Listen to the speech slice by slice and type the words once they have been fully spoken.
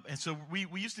And so we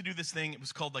used to do this thing. It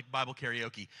was called like Bible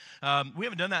karaoke. We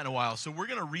haven't done that in a while. So we're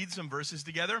going to read some verses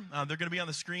together. They're going to be on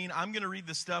the screen. I'm going to read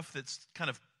the stuff that's kind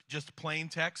of just plain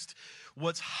text.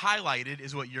 What's highlighted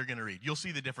is what you're going to read. You'll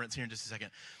see the difference here in just a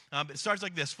second. It starts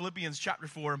like this. Philippians chapter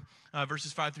 4,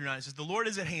 verses 5 through 9. It says, "The Lord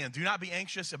is at hand. Do not be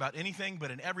anxious about anything,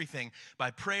 but in everything,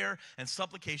 by prayer and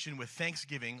supplication with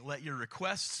thanksgiving, let your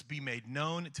requests be made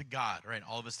known to God." All right,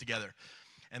 all of us together.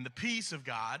 "And the peace of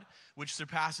God, which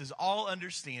surpasses all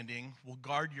understanding, will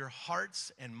guard your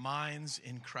hearts and minds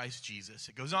in Christ Jesus."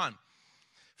 It goes on.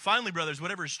 "Finally, brothers,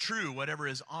 whatever is true, whatever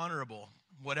is honorable,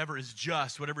 whatever is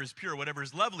just, whatever is pure, whatever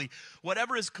is lovely,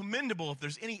 whatever is commendable, if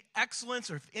there's any excellence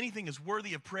or if anything is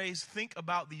worthy of praise, think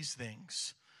about these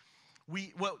things.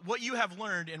 What you have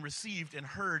learned and received and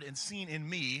heard and seen in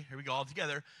me," here we go all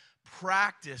together,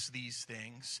 "practice these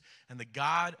things, and the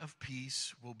God of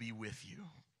peace will be with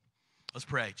you." Let's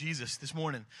pray. Jesus, this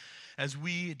morning, as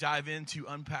we dive in to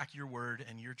unpack your word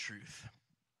and your truth,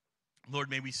 Lord,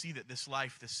 may we see that this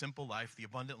life, this simple life, the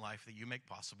abundant life that you make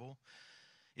possible,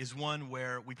 is one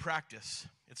where we practice.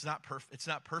 It's not perfect. It's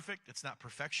not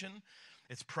perfection.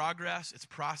 It's progress. It's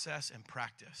process and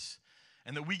practice.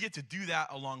 And that we get to do that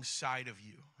alongside of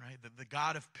you, right? The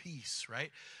God of peace,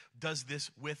 right, does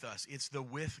this with us. It's the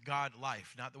with God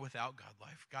life, not the without God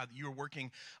life. God, you are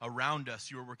working around us.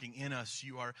 You are working in us.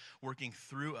 You are working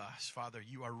through us, Father.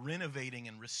 You are renovating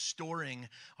and restoring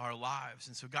our lives.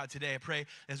 And so, God, today I pray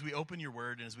as we open your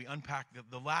word and as we unpack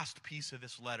the last piece of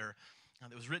this letter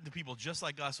that was written to people just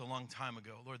like us a long time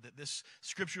ago, Lord, that this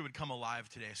scripture would come alive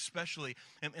today, especially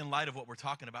in light of what we're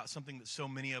talking about, something that so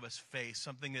many of us face,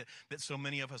 something that so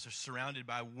many of us are surrounded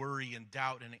by worry and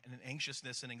doubt and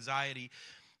anxiousness and anxiety.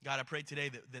 God, I pray today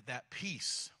that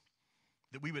peace,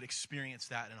 that we would experience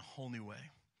that in a whole new way.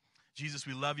 Jesus,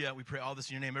 we love you. We pray all this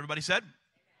in your name. Everybody said?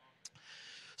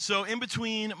 So in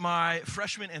between my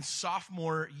freshman and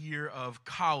sophomore year of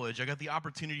college, I got the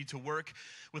opportunity to work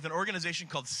with an organization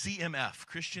called CMF,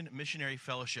 Christian Missionary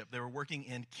Fellowship. They were working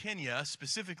in Kenya,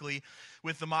 specifically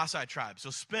with the Maasai tribe.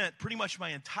 So spent pretty much my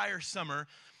entire summer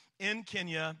in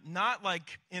Kenya, not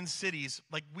like in cities.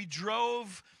 Like we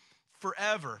drove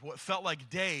forever, what felt like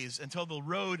days, until the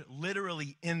road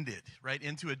literally ended, right,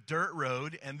 into a dirt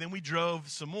road. And then we drove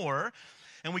some more.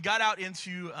 And we got out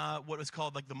into what was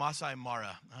called like the Masai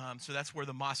Mara. So that's where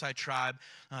the Maasai tribe,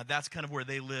 that's kind of where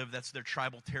they live. That's their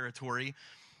tribal territory.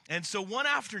 And so one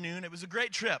afternoon, it was a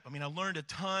great trip. I mean, I learned a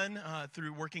ton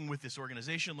through working with this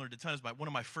organization, learned a ton. It was one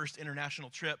of my first international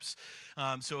trips.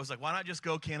 So it was like, why not just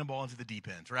go cannonball into the deep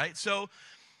end, right? So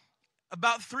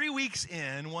about 3 weeks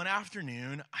in, one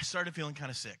afternoon, I started feeling kind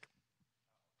of sick.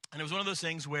 And it was one of those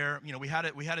things where, you know, we had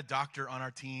a doctor on our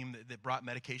team that brought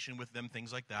medication with them,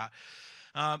 things like that.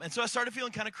 And so I started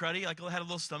feeling kind of cruddy, like I had a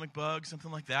little stomach bug,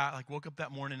 something like that. Like woke up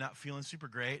that morning not feeling super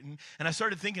great. And I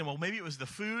started thinking, well, maybe it was the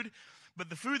food. But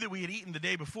the food that we had eaten the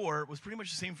day before was pretty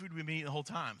much the same food we've been eating the whole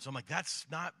time. So I'm like, that's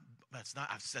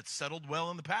settled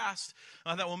well in the past.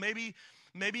 I thought, well, maybe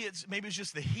it's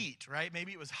just the heat, right?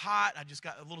 Maybe it was hot. I just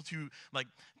got a little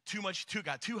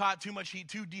got too hot, too much heat,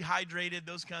 too dehydrated,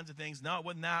 those kinds of things. No, it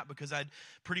wasn't that, because I'd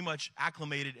pretty much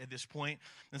acclimated at this point.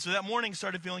 And so that morning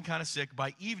started feeling kind of sick.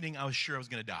 By evening, I was sure I was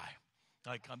going to die.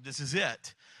 Like, this is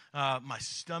it. My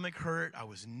stomach hurt. I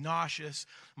was nauseous.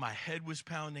 My head was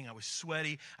pounding. I was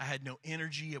sweaty. I had no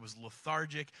energy. I was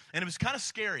lethargic. And it was kind of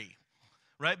scary,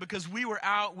 right? Because we were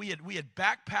out. We had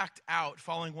backpacked out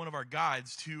following one of our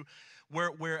guides to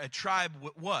where a tribe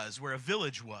was, where a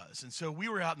village was. And so we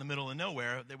were out in the middle of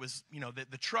nowhere. There was,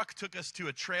 the truck took us to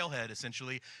a trailhead,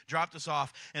 essentially, dropped us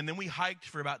off, and then we hiked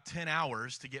for about 10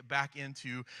 hours to get back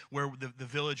into where the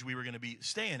village we were going to be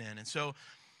staying in. And so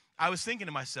I was thinking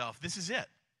to myself, this is it.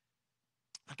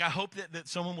 Like, I hope that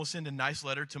someone will send a nice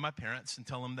letter to my parents and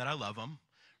tell them that I love them,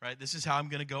 right? This is how I'm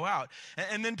going to go out.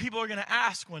 And then people are going to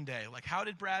ask one day, like, how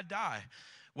did Brad die?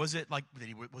 Was it like,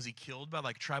 was he killed by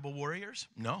like tribal warriors?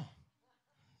 No.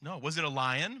 Was it a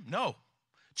lion? No.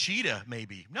 Cheetah,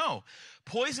 maybe? No.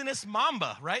 Poisonous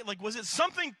mamba, right? Like, was it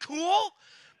something cool?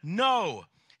 No.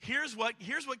 Here's what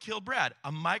killed Brad: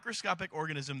 a microscopic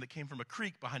organism that came from a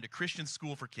creek behind a Christian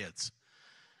school for kids.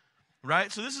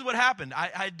 Right? So this is what happened.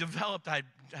 I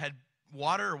had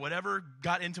water or whatever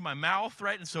got into my mouth,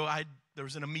 right? And so there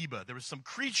was an amoeba. There was some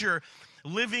creature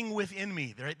living within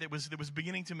me, right? That was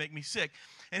beginning to make me sick.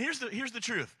 And here's the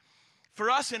truth. For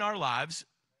us in our lives,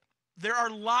 there are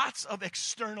lots of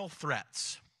external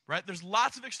threats, right? There's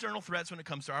lots of external threats when it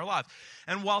comes to our lives.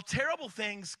 And while terrible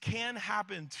things can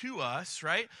happen to us,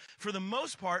 right, for the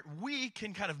most part, we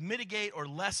can kind of mitigate or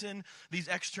lessen these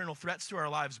external threats to our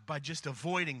lives by just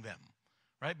avoiding them,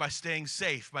 right? By staying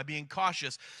safe, by being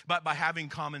cautious, by having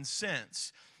common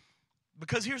sense.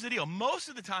 Because here's the deal. Most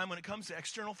of the time when it comes to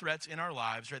external threats in our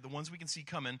lives, right, the ones we can see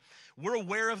coming, we're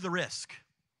aware of the risk.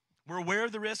 We're aware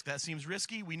of the risk. That seems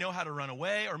risky. We know how to run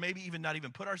away or maybe even not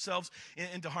even put ourselves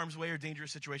into harm's way or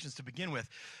dangerous situations to begin with.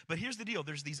 But here's the deal.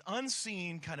 There's these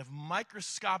unseen, kind of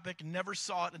microscopic, never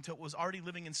saw it until it was already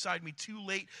living inside me, too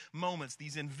late moments,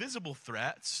 these invisible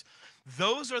threats.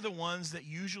 Those are the ones that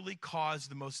usually cause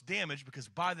the most damage because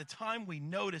by the time we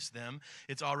notice them,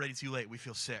 it's already too late. We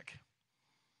feel sick.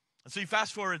 And so you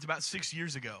fast forward, it's about 6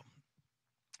 years ago.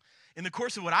 In the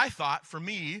course of what I thought, for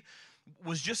me,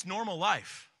 was just normal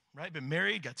life. Right? Been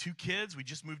married, got 2 kids. We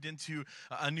just moved into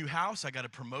a new house. I got a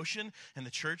promotion in the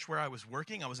church where I was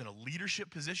working. I was in a leadership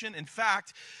position. In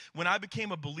fact, when I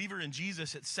became a believer in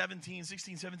Jesus at 16,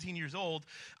 17 years old,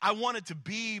 I wanted to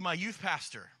be my youth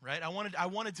pastor, right? I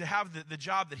wanted to have the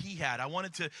job that he had. I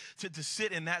wanted to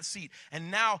sit in that seat. And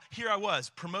now here I was,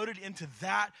 promoted into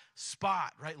that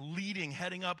spot, right? Leading,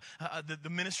 heading up the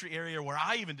ministry area where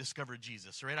I even discovered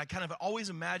Jesus, right? I kind of always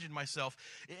imagined myself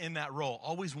in that role,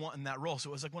 always wanting that role. So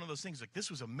it was like one of those things, like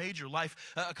this was a major life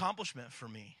accomplishment for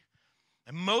me.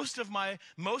 And most of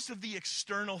the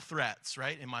external threats,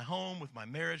 right, in my home, with my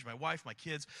marriage, my wife, my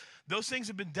kids, those things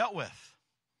have been dealt with,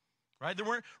 right? There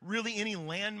weren't really any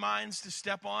landmines to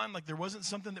step on. Like there wasn't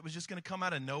something that was just going to come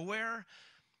out of nowhere.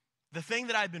 The thing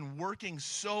that I'd been working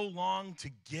so long to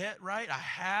get, right, I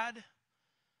had,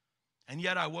 and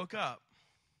yet I woke up,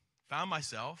 found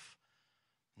myself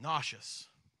nauseous,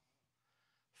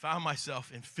 found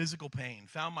myself in physical pain,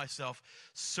 found myself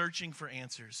searching for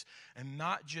answers, and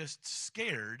not just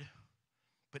scared,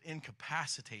 but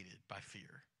incapacitated by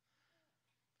fear,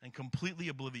 and completely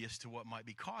oblivious to what might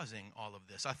be causing all of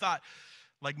this. I thought,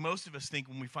 like most of us think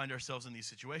when we find ourselves in these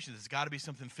situations, it's got to be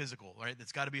something physical, right?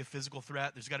 There's got to be a physical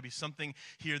threat. There's got to be something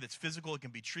here that's physical. It can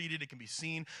be treated. It can be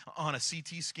seen on a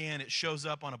CT scan. It shows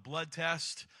up on a blood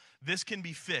test. This can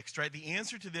be fixed, right? The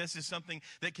answer to this is something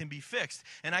that can be fixed.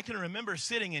 And I can remember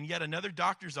sitting in yet another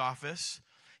doctor's office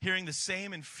hearing the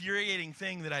same infuriating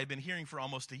thing that I had been hearing for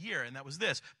almost a year, and that was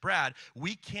this: Brad,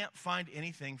 we can't find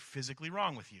anything physically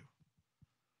wrong with you.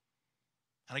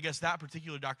 And I guess that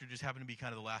particular doctor just happened to be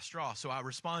kind of the last straw. So I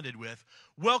responded with,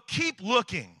 well, keep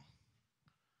looking.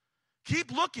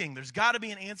 Keep looking. There's got to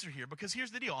be an answer here. Because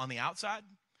here's the deal. On the outside,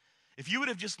 if you would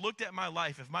have just looked at my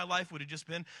life, if my life would have just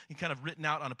been kind of written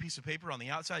out on a piece of paper on the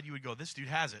outside, you would go, this dude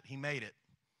has it. He made it.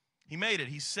 He made it.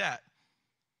 He's set.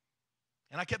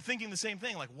 And I kept thinking the same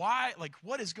thing, like, why, like,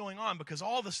 what is going on? Because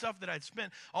all the stuff that I'd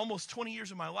spent almost 20 years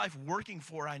of my life working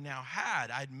for, I now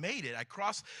had. I'd made it. I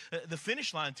crossed the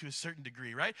finish line to a certain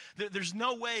degree, right? There's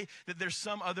no way that there's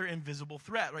some other invisible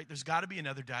threat, right? There's got to be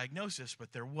another diagnosis,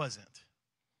 but there wasn't.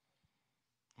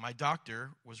 My doctor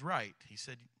was right. He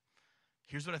said,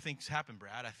 here's what I think's happened,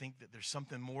 Brad. I think that there's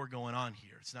something more going on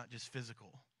here. It's not just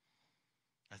physical.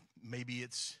 Maybe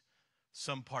it's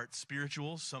some part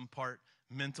spiritual, some part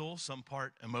mental, some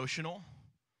part emotional.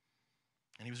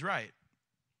 And he was right.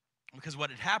 Because what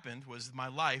had happened was my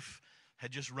life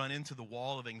had just run into the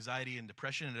wall of anxiety and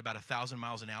depression at about 1,000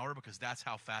 miles an hour, because that's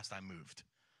how fast I moved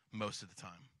most of the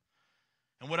time.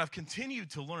 And what I've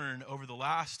continued to learn over the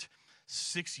last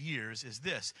 6 years is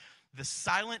this: the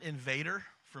silent invader,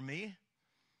 for me,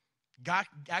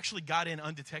 actually got in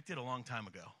undetected a long time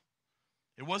ago.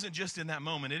 It wasn't just in that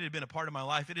moment. It had been a part of my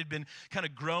life. It had been kind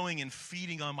of growing and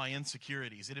feeding on my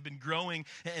insecurities. It had been growing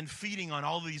and feeding on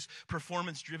all these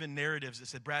performance-driven narratives that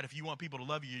said, Brad, if you want people to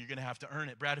love you, you're going to have to earn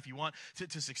it. Brad, if you want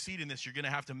to succeed in this, you're going to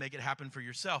have to make it happen for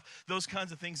yourself. Those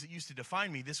kinds of things that used to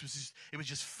define me, it was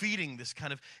just feeding this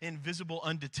kind of invisible,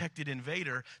 undetected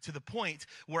invader to the point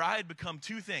where I had become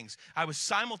two things. I was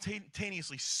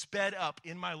simultaneously sped up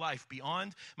in my life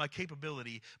beyond my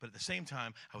capability, but at the same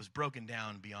time, I was broken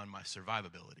down beyond my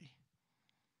survivability.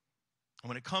 And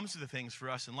when it comes to the things for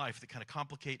us in life that kind of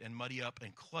complicate and muddy up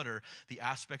and clutter the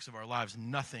aspects of our lives,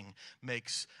 nothing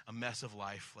makes a mess of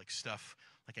life like stuff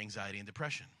like anxiety and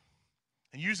depression.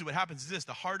 And usually what happens is this: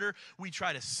 the harder we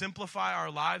try to simplify our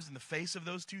lives in the face of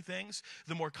those two things,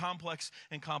 the more complex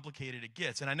and complicated it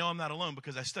gets. And I know I'm not alone,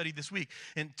 because I studied this week.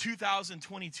 In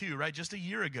 2022, right, just a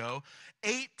year ago,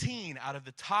 18 out of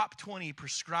the top 20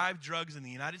 prescribed drugs in the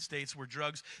United States were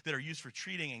drugs that are used for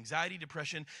treating anxiety,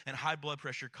 depression, and high blood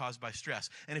pressure caused by stress.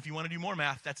 And if you want to do more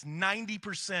math, that's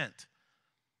 90%.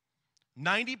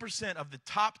 90% of the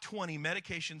top 20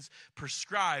 medications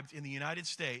prescribed in the United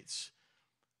States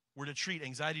were to treat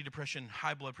anxiety, depression,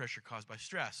 high blood pressure caused by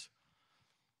stress.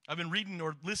 I've been reading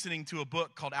or listening to a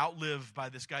book called Outlive by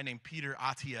this guy named Peter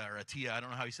Attia. I don't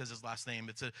know how he says his last name.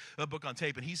 It's a book on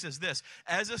tape. And he says this: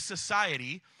 as a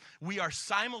society, we are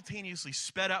simultaneously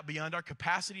sped up beyond our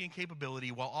capacity and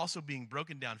capability while also being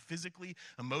broken down physically,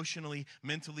 emotionally,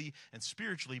 mentally, and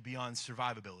spiritually beyond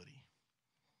survivability.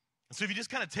 And so if you just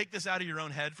kind of take this out of your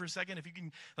own head for a second, if you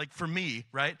can, like for me,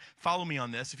 right, follow me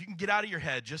on this. If you can get out of your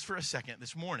head just for a second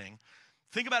this morning,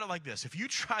 think about it like this. If you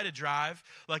try to drive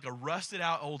like a rusted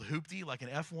out old hoopty, like an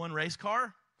F1 race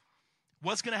car,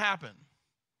 what's going to happen?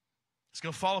 It's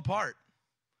going to fall apart.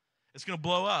 It's going to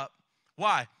blow up.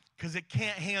 Why? Because it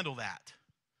can't handle that.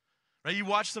 Right? You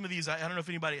watch some of these. I don't know if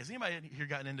has anybody here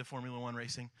gotten into Formula One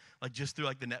racing? Like just through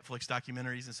like the Netflix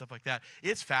documentaries and stuff like that.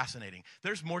 It's fascinating.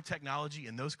 There's more technology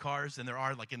in those cars than there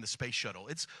are like in the space shuttle.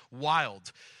 It's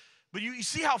wild. But you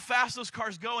see how fast those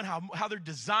cars go and how they're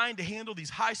designed to handle these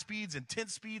high speeds,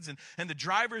 intense speeds, and the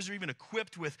drivers are even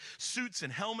equipped with suits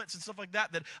and helmets and stuff like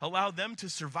that allow them to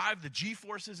survive the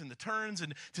G-forces and the turns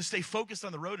and to stay focused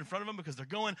on the road in front of them because they're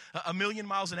going a million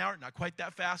miles an hour, not quite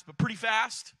that fast, but pretty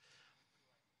fast.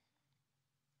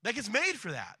 Like it's made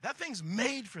for that. That thing's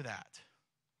made for that.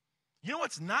 You know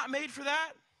what's not made for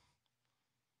that?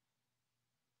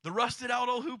 The rusted out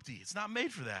old hoopty. It's not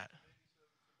made for that.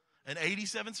 An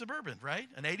 87 Suburban, right?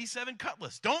 An 87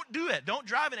 Cutlass. Don't do it. Don't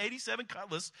drive an 87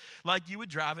 Cutlass like you would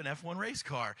drive an F1 race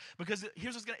car. Because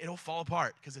here's what's it'll fall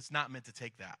apart because it's not meant to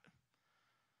take that.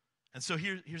 And so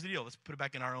here's the deal. Let's put it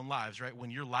back in our own lives, right?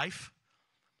 When your life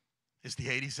is the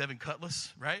 87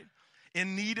 Cutlass, right?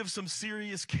 In need of some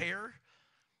serious care.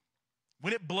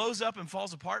 When it blows up and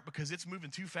falls apart because it's moving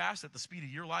too fast at the speed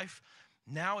of your life,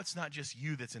 now it's not just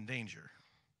you that's in danger.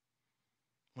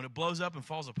 When it blows up and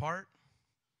falls apart,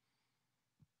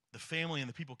 the family and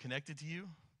the people connected to you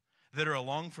that are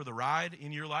along for the ride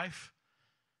in your life,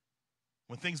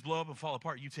 when things blow up and fall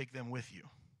apart, you take them with you.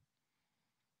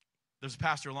 There's a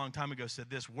pastor a long time ago said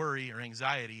this: worry or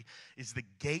anxiety is the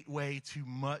gateway to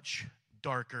much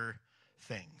darker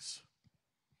things.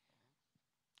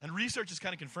 And research has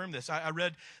kind of confirmed this. I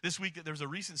read this week that there was a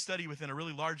recent study within a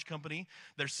really large company,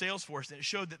 their sales force, and it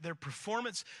showed that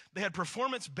they had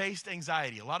performance-based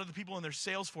anxiety. A lot of the people in their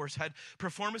sales force had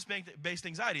performance-based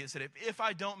anxiety. It said, if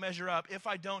I don't measure up, if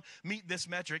I don't meet this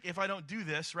metric, if I don't do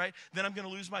this, right, then I'm going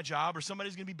to lose my job, or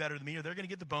somebody's going to be better than me, or they're going to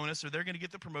get the bonus, or they're going to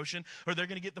get the promotion, or they're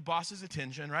going to get the boss's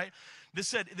attention, right? This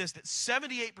said this, that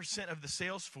 78% of the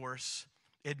sales force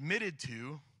admitted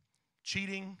to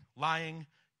cheating, lying,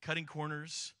 cutting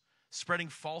corners, spreading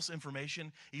false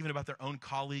information, even about their own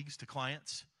colleagues to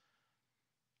clients.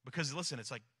 Because listen,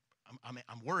 it's like,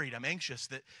 I'm worried, I'm anxious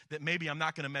that maybe I'm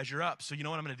not going to measure up. So you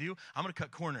know what I'm going to do? I'm going to cut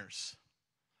corners.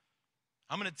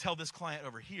 I'm going to tell this client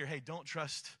over here, hey, don't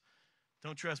trust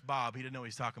Bob. He didn't know what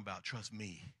he's talking about. Trust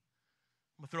me.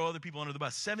 I'm going to throw other people under the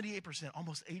bus. 78%,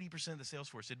 almost 80% of the sales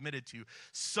force admitted to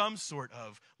some sort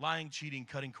of lying, cheating,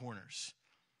 cutting corners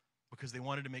because they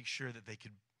wanted to make sure that they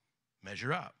could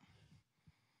measure up.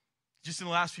 Just in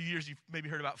the last few years, you've maybe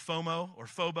heard about FOMO or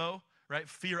FOBO, right?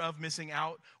 Fear of missing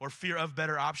out or fear of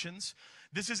better options.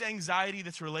 This is anxiety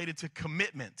that's related to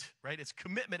commitment, right? It's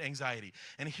commitment anxiety.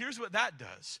 And here's what that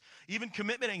does. Even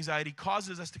commitment anxiety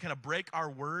causes us to kind of break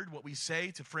our word, what we say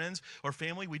to friends or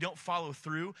family. We don't follow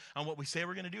through on what we say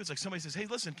we're going to do. It's like somebody says, hey,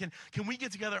 listen, can we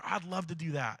get together? I'd love to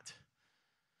do that.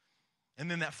 And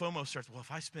then that FOMO starts, well,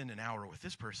 if I spend an hour with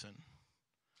this person,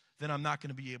 then I'm not going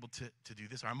to be able to do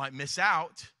this, or I might miss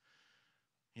out.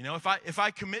 You know, if I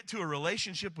commit to a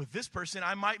relationship with this person,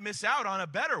 I might miss out on a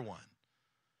better one.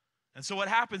 And so what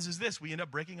happens is this: we end up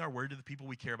breaking our word to the people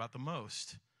we care about the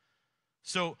most.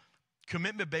 So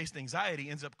commitment-based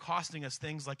anxiety ends up costing us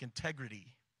things like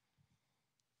integrity,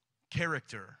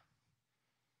 character.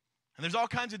 And there's all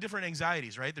kinds of different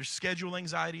anxieties, right? There's schedule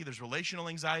anxiety, there's relational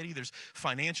anxiety, there's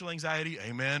financial anxiety,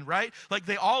 amen, right? Like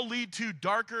they all lead to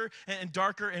darker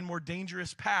and more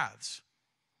dangerous paths.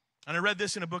 And I read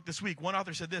this in a book this week. One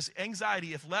author said this: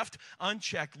 anxiety, if left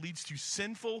unchecked, leads to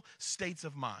sinful states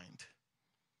of mind.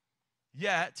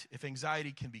 Yet, if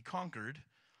anxiety can be conquered,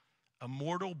 a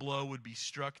mortal blow would be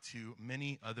struck to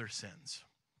many other sins.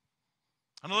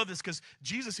 And I love this because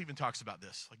Jesus even talks about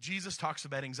this. Like Jesus talks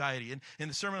about anxiety. And in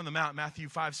the Sermon on the Mount, Matthew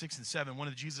 5, 6, and 7, one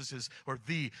of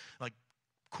the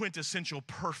quintessential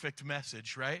perfect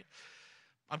message, right?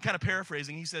 I'm kind of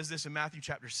paraphrasing. He says this in Matthew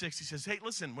chapter 6. He says, hey,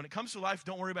 listen, when it comes to life,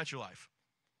 don't worry about your life.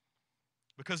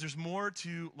 Because there's more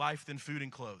to life than food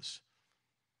and clothes.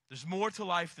 There's more to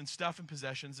life than stuff and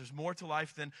possessions. There's more to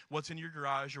life than what's in your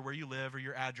garage or where you live or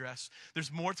your address.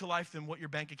 There's more to life than what your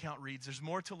bank account reads. There's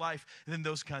more to life than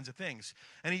those kinds of things.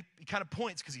 And he kind of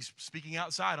points, because he's speaking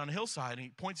outside on a hillside, and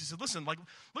he points, he said, listen, like,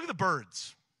 look at the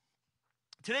birds.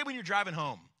 Today when you're driving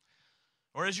home,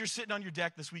 or as you're sitting on your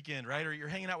deck this weekend, right, or you're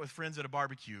hanging out with friends at a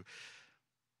barbecue,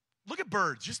 look at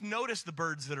birds. Just notice the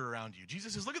birds that are around you.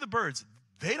 Jesus says, look at the birds.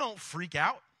 They don't freak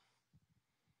out.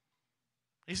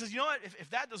 He says, you know what, if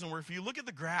that doesn't work for you, look at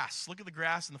the grass. Look at the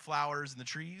grass and the flowers and the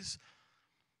trees.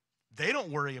 They don't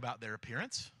worry about their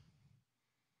appearance.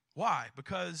 Why?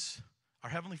 Because our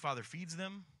Heavenly Father feeds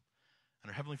them, and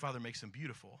our Heavenly Father makes them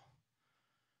beautiful.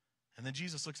 And then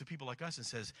Jesus looks at people like us and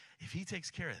says, if he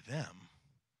takes care of them,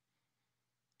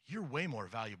 you're way more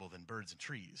valuable than birds and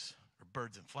trees, or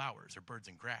birds and flowers, or birds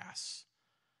and grass.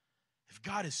 If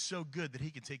God is so good that he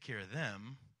can take care of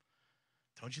them,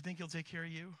 don't you think he'll take care of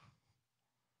you?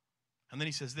 And then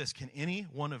he says this, can any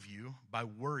one of you, by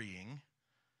worrying,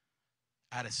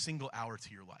 add a single hour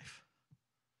to your life?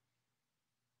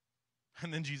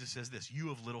 And then Jesus says this,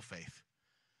 you of little faith.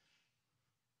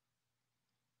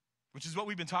 Which is what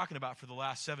we've been talking about for the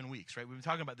last 7 weeks, right? We've been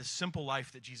talking about this simple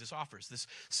life that Jesus offers, this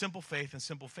simple faith and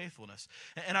simple faithfulness.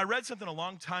 And I read something a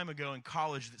long time ago in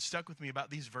college that stuck with me about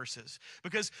these verses.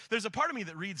 Because there's a part of me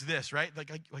that reads this, right?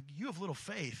 Like you have little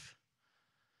faith.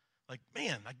 Like,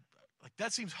 man, like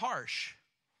that seems harsh.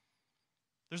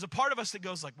 There's a part of us that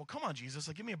goes like, well, come on, Jesus,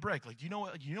 like give me a break. Like, do you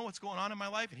know what's going on in my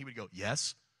life? And he would go,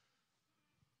 yes.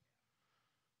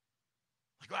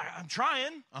 Like, I'm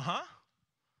trying. Uh-huh.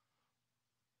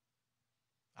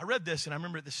 I read this, and I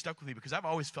remember this stuck with me because I've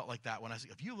always felt like that when I say,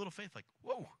 have you a little faith? Like,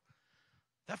 whoa,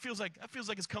 that feels like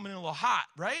it's coming in a little hot,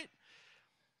 right?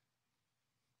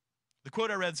 The quote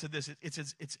I read said this, it's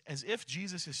as if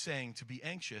Jesus is saying to be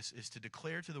anxious is to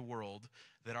declare to the world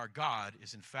that our God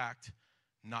is in fact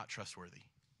not trustworthy.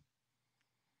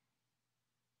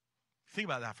 Think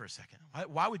about that for a second.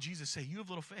 Why would Jesus say, you have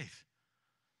little faith?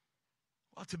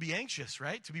 Well, to be anxious,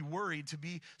 right? To be worried, to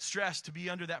be stressed, to be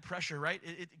under that pressure, right?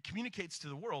 It communicates to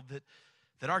the world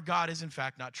that our God is in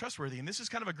fact not trustworthy. And this is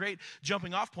kind of a great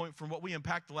jumping off point from what we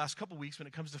unpacked the last couple weeks when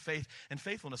it comes to faith and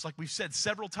faithfulness. Like we've said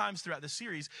several times throughout this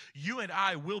series, you and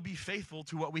I will be faithful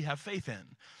to what we have faith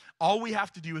in. All we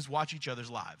have to do is watch each other's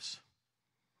lives.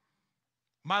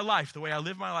 My life, the way I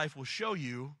live my life, will show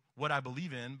you what I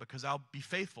believe in because I'll be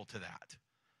faithful to that.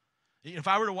 If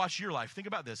I were to watch your life, think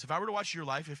about this. If I were to watch your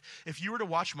life, if you were to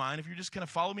watch mine, if you just kind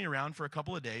of follow me around for a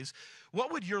couple of days,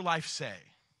 what would your life say?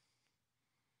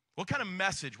 What kind of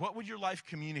message? What would your life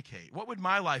communicate? What would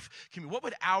my life communicate? What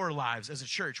would our lives as a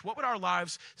church, what would our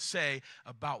lives say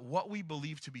about what we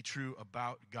believe to be true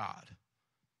about God?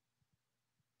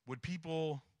 Would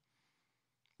people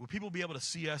be able to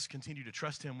see us continue to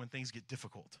trust him when things get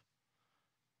difficult?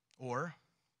 Or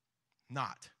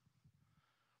not?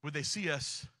 Would they see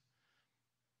us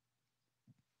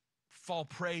fall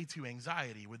prey to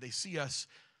anxiety? Would they see us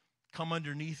come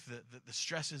underneath the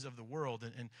stresses of the world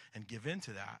and give in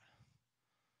to that?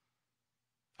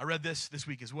 I read this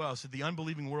week as well. It said the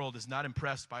unbelieving world is not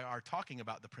impressed by our talking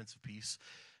about the Prince of Peace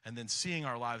and then seeing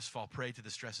our lives fall prey to the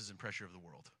stresses and pressure of the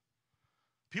world.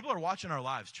 People are watching our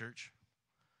lives, church.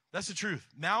 That's the truth.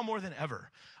 Now more than ever,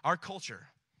 our culture,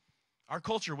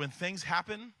 when things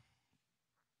happen,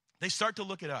 they start to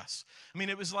look at us. I mean,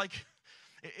 it's like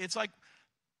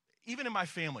even in my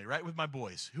family, right, with my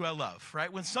boys, who I love,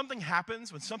 right, when something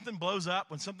happens, when something blows up,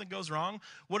 when something goes wrong,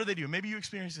 what do? Maybe you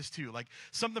experience this too. Like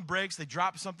something breaks, they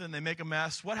drop something, they make a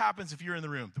mess. What happens if you're in the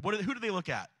room? Who do they look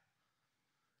at?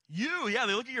 You, yeah,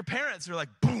 they look at your parents. They're like,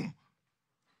 boom.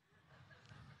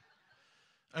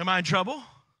 Am I in trouble?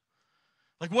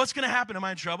 Like, what's going to happen? Am I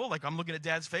in trouble? Like, I'm looking at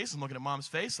dad's face. I'm looking at mom's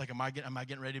face. Like, am I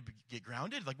getting ready to get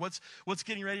grounded? Like, what's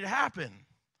getting ready to happen?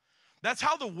 That's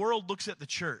how the world looks at the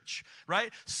church,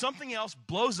 right? Something else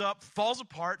blows up, falls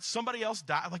apart, somebody else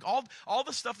dies. Like all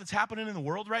the stuff that's happening in the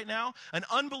world right now, an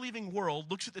unbelieving world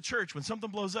looks at the church. When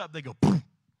something blows up, they go, boom.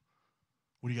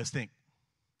 What do you guys think?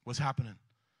 What's happening?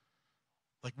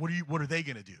 Like, what are they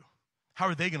going to do? How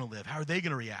are they going to live? How are they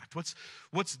going to react?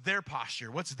 What's their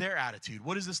posture? What's their attitude?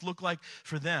 What does this look like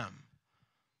for them?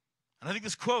 And I think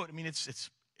this quote, I mean, it's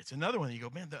another one that you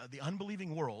go, man, the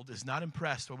unbelieving world is not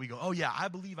impressed when we go, oh yeah, I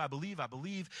believe.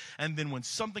 And then when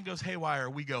something goes haywire,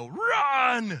 we go,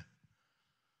 run!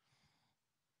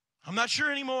 I'm not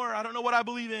sure anymore. I don't know what I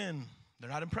believe in. They're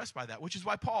not impressed by that, which is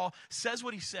why Paul says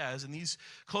what he says in these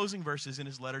closing verses in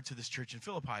his letter to this church in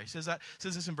Philippi. He says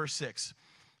this in verse 6.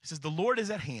 He says, the Lord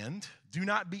is at hand. Do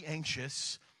not be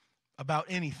anxious about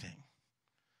anything.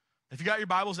 If you got your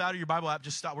Bibles out or your Bible app,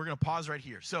 just stop. We're going to pause right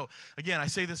here. So, again, I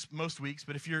say this most weeks,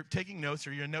 but if you're taking notes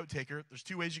or you're a note taker, there's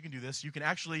two ways you can do this. You can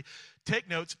actually take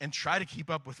notes and try to keep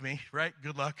up with me, right?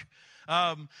 Good luck.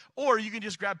 Or you can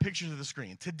just grab pictures of the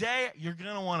screen. Today, you're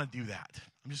going to want to do that.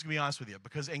 I'm just going to be honest with you,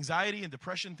 because anxiety and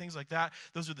depression, things like that,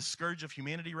 those are the scourge of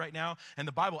humanity right now, and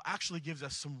the Bible actually gives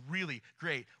us some really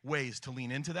great ways to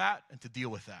lean into that and to deal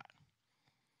with that.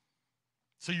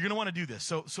 So you're going to want to do this.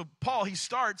 So Paul, he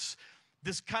starts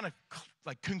this kind of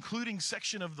like concluding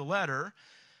section of the letter.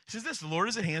 He says this: the Lord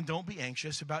is at hand, don't be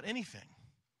anxious about anything.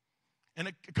 And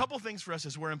a couple things for us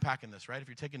as we're unpacking this, right? If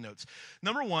you're taking notes.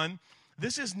 Number one,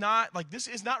 this is not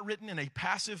written in a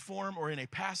passive form or in a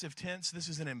passive tense. This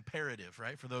is an imperative,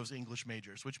 right? For those English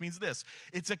majors, which means this: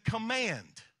 it's a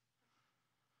command.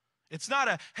 It's not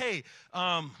a, hey,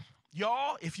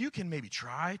 y'all, if you can maybe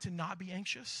try to not be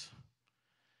anxious,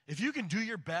 if you can do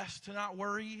your best to not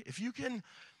worry, if you can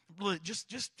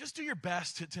just do your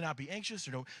best to not be anxious,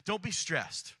 or don't be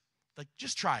stressed. Like,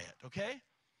 just try it, okay?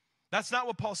 That's not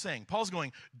what Paul's saying. Paul's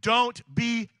going, don't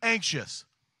be anxious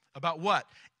about what?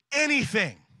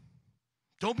 Anything.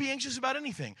 Don't be anxious about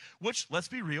anything, which, let's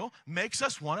be real, makes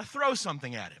us want to throw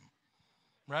something at him,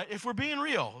 right? If we're being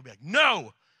real, we'll be like,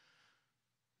 no.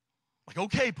 Like,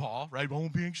 okay, Paul, right? I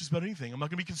won't be anxious about anything. I'm not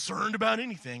going to be concerned about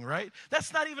anything, right?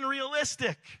 That's not even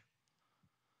realistic.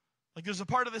 Like, there's a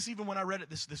part of this, even when I read it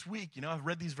this week, I've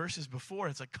read these verses before.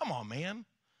 It's like, come on, man.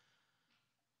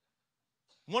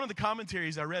 One of the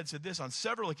commentaries I read said this: on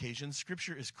several occasions,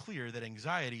 Scripture is clear that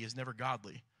anxiety is never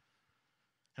godly.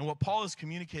 And what Paul is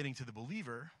communicating to the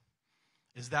believer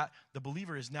is that the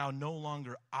believer is now no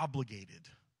longer obligated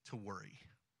to worry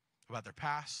about their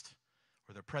past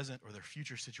or their present or their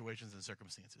future situations and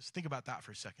circumstances. Think about that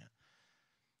for a second.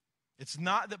 It's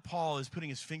not that Paul is putting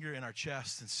his finger in our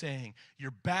chest and saying, you're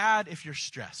bad if you're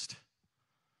stressed.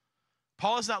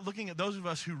 Paul is not looking at those of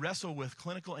us who wrestle with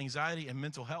clinical anxiety and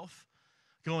mental health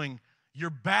going, you're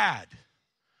bad.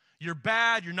 You're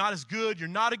bad. You're not as good. You're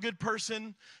not a good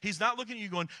person. He's not looking at you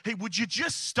going, hey, would you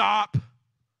just stop?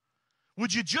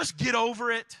 Would you just get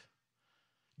over it?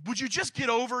 Would you just get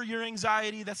over your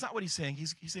anxiety? That's not what he's saying.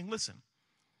 He's saying, listen,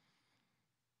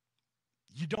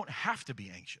 you don't have to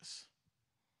be anxious.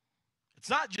 It's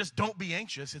not just don't be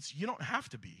anxious. It's you don't have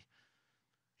to be.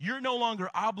 You're no longer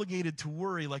obligated to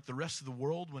worry like the rest of the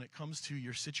world when it comes to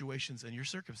your situations and your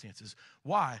circumstances.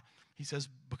 Why? He says,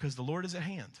 because the Lord is at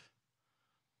hand.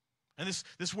 And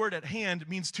this word at hand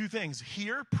means two things: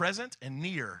 here, present, and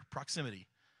near, proximity.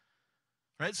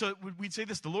 Right? So we'd say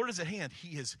this: the Lord is at hand.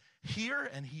 He is here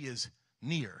and he is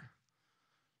near.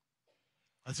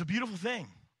 That's a beautiful thing.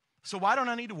 So why don't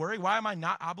I need to worry? Why am I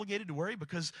not obligated to worry?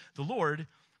 Because the Lord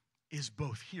is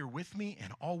both here with me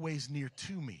and always near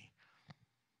to me.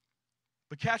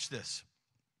 But catch this.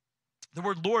 The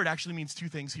word Lord actually means two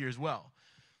things here as well.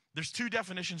 There's two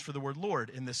definitions for the word Lord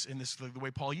in this the way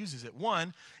Paul uses it.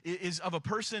 One is of a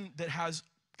person that has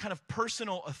kind of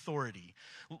personal authority,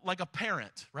 like a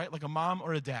parent, right? Like a mom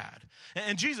or a dad.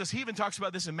 And Jesus, he even talks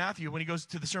about this in Matthew when he goes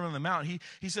to the Sermon on the Mount.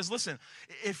 He says, listen,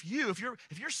 if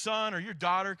your son or your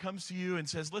daughter comes to you and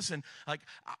says, listen, like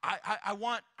I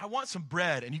want some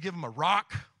bread, and you give them a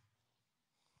rock,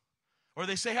 or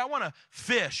they say, hey, I want a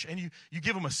fish, and you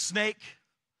give them a snake.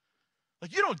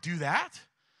 Like, you don't do that.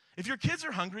 If your kids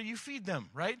are hungry, you feed them,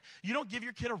 right? You don't give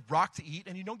your kid a rock to eat,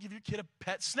 and you don't give your kid a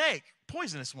pet snake,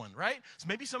 poisonous one, right? So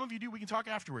maybe some of you do. We can talk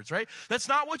afterwards, right? That's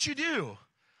not what you do.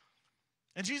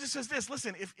 And Jesus says this: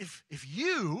 listen, if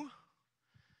you,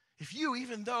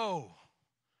 even though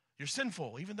you're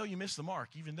sinful, even though you miss the mark,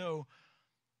 even though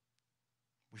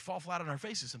we fall flat on our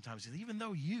faces sometimes, even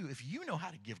though if you know how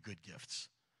to give good gifts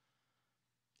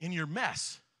in your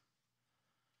mess,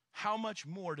 how much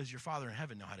more does your Father in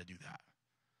heaven know how to do that?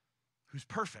 Who's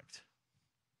perfect.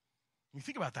 You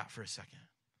think about that for a second.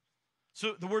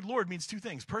 So the word Lord means two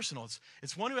things. Personal,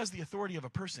 it's one who has the authority of a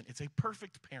person. It's a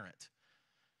perfect parent.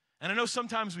 And I know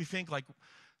sometimes we think like,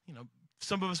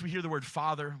 some of us, we hear the word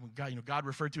Father. God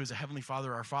referred to as a heavenly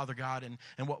Father, our Father God. And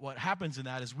what happens in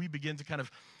that is we begin to kind of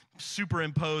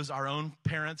superimpose our own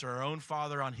parents or our own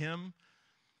father on him.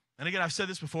 And again, I've said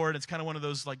this before, and it's kind of one of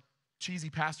those like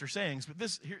cheesy pastor sayings,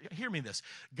 but hear me this.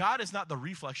 God is not the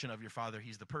reflection of your father.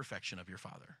 He's the perfection of your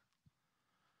Father.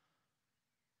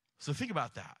 So think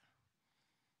about that.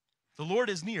 The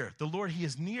Lord is near. The Lord, he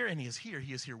is near and he is here.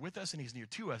 He is here with us and he's near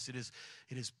to us. It is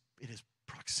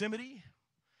proximity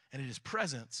and it is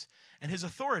presence and his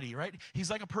authority, right? He's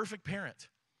like a perfect parent.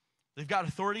 They've got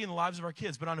authority in the lives of our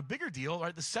kids. But on a bigger deal,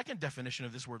 right, the second definition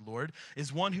of this word Lord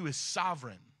is one who is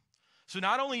sovereign. So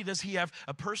not only does he have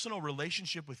a personal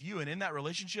relationship with you, and in that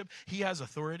relationship, he has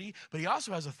authority, but he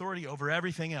also has authority over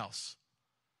everything else.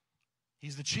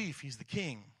 He's the chief. He's the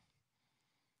king.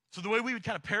 So the way we would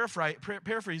kind of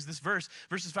paraphrase this verse,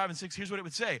 verses 5 and 6, here's what it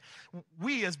would say.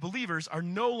 We as believers are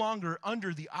no longer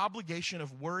under the obligation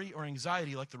of worry or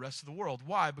anxiety like the rest of the world.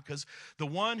 Why? Because the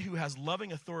one who has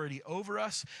loving authority over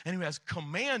us and who has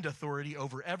command authority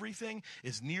over everything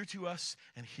is near to us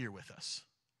and here with us.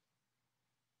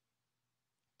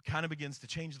 Kind of begins to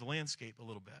change the landscape a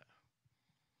little bit.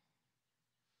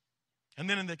 And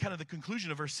then in the kind of the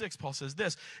conclusion of verse 6, Paul says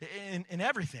this, in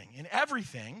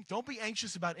everything, don't be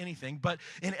anxious about anything, but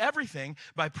in everything,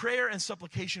 by prayer and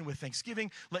supplication with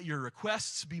thanksgiving, let your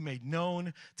requests be made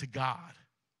known to God.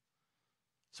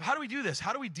 So how do we do this?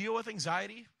 How do we deal with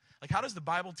anxiety? Like, how does the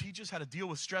Bible teach us how to deal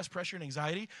with stress, pressure, and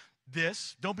anxiety?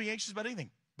 Don't be anxious about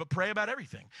anything, but pray about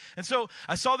everything. And so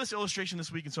I saw this illustration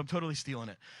this week, and so I'm totally stealing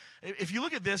it. If you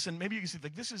look at this, and maybe you can see,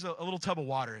 like, this is a little tub of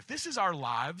water. If this is our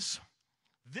lives,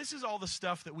 this is all the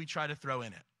stuff that we try to throw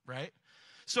in it, right?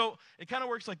 So it kind of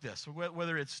works like this,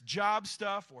 whether it's job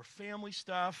stuff or family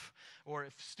stuff, or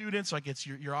if students, like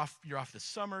you're off this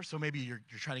summer, so maybe you're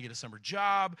trying to get a summer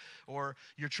job, or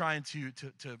you're trying to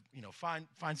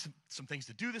find some things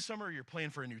to do this summer, or you're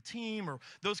playing for a new team, or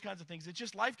those kinds of things. It's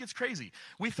just life gets crazy.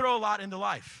 We throw a lot into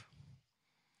life.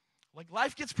 Like,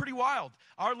 life gets pretty wild.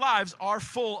 Our lives are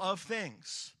full of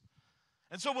things.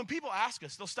 And so when people ask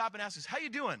us, they'll stop and ask us, how you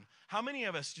doing? How many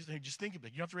of us, just think of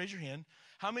it, you don't have to raise your hand,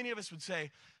 how many of us would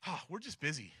say, we're just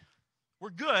busy. We're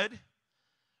good,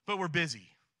 but we're busy.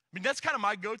 I mean, that's kind of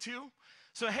my go-to.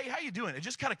 So, hey, how you doing? It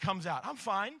just kind of comes out. I'm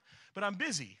fine, but I'm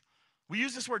busy. We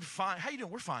use this word fine. How you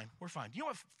doing? We're fine. We're fine. Do you know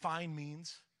what fine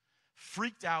means?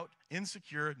 Freaked out,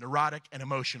 insecure, neurotic, and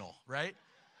emotional, right?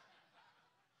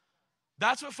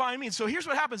 That's what fine means. So here's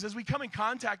what happens as we come in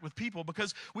contact with people,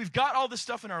 because we've got all this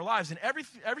stuff in our lives, and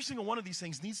every single one of these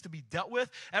things needs to be dealt with.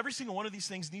 Every single one of these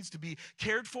things needs to be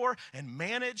cared for and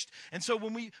managed. And so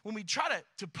when we try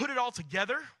to put it all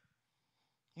together,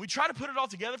 we try to put it all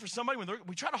together for somebody,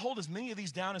 we try to hold as many of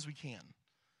these down as we can.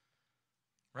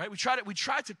 Right? We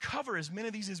try to cover as many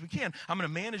of these as we can. I'm going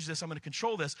to manage this, I'm going to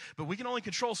control this, but we can only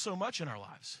control so much in our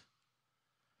lives.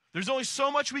 There's only so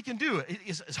much we can do.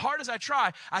 As hard as I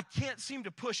try, I can't seem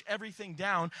to push everything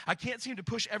down. I can't seem to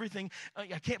push everything.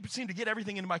 I can't seem to get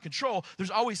everything into my control.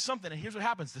 There's always something. And here's what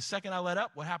happens. The second I let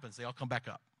up, what happens? They all come back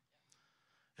up.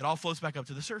 It all floats back up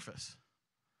to the surface.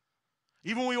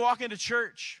 Even when we walk into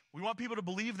church, we want people to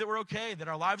believe that we're okay, that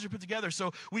our lives are put together.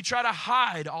 So we try to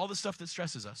hide all the stuff that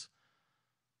stresses us.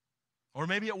 Or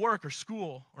maybe at work or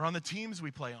school or on the teams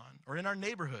we play on or in our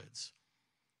neighborhoods.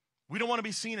 We don't want to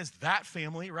be seen as that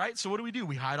family, right? So what do?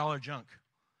 We hide all our junk.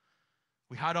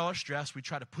 We hide all our stress. We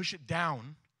try to push it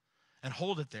down and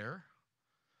hold it there.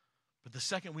 But the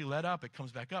second we let up, it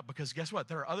comes back up. Because guess what?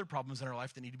 There are other problems in our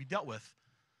life that need to be dealt with.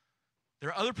 There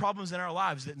are other problems in our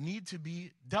lives that need to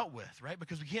be dealt with, right?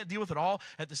 Because we can't deal with it all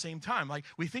at the same time. Like,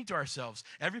 we think to ourselves,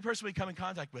 every person we come in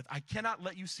contact with, I cannot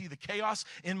let you see the chaos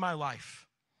in my life.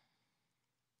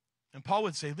 And Paul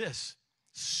would say this,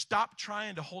 stop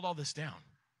trying to hold all this down.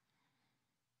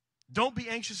 Don't be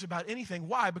anxious about anything.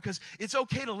 Why? Because it's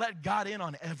okay to let God in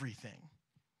on everything.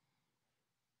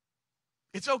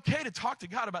 It's okay to talk to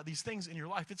God about these things in your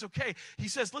life. It's okay. He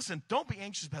says, listen, don't be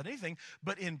anxious about anything,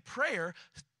 but in prayer,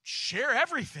 share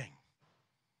everything.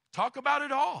 Talk about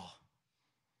it all.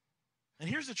 And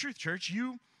here's the truth, church.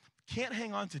 You can't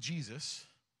hang on to Jesus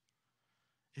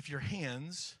if your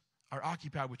hands are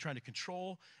occupied with trying to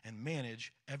control and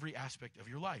manage every aspect of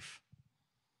your life.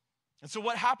 And so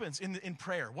what happens in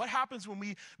prayer? What happens when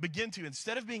we begin to,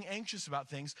 instead of being anxious about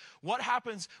things, what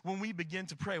happens when we begin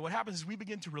to pray? What happens is we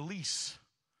begin to release.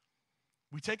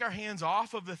 We take our hands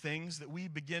off of the things that we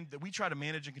try to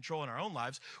manage and control in our own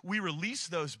lives. We release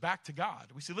those back to God.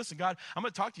 We say, listen, God, I'm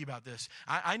going to talk to you about this.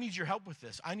 I need your help with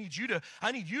this. I need you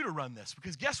to run this.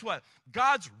 Because guess what?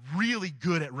 God's really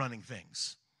good at running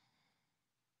things.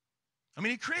 I mean,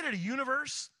 he created a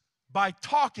universe by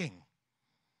talking.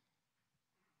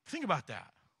 Think about that.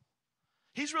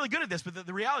 He's really good at this, but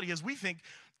the reality is we think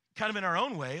kind of in our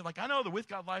own way, like, I know the with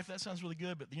God life, that sounds really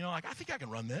good, but, I think I can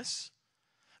run this.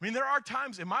 I mean, there are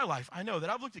times in my life, I know, that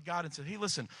I've looked at God and said, hey,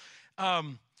 listen,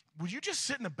 would you just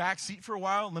sit in the back seat for a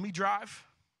while and let me drive?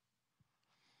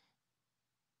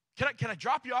 Can I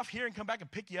drop you off here and come back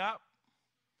and pick you up?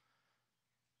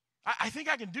 I think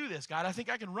I can do this, God. I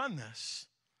think I can run this.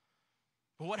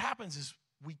 But what happens is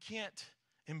we can't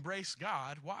embrace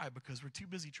God. Why? Because we're too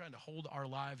busy trying to hold our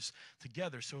lives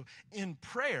together. So in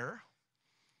prayer,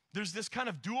 There's this kind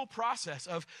of dual process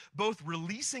of both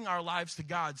releasing our lives to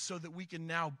God so that we can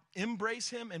now embrace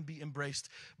him and be embraced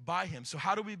by him. So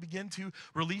how do we begin to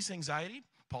release anxiety?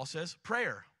 Paul says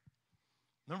prayer.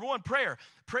 Number one, prayer.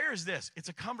 Prayer is this. It's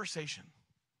a conversation.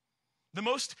 The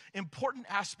most important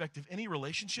aspect of any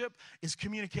relationship is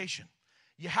communication.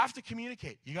 You have to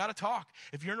communicate. You got to talk.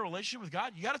 If you're in a relationship with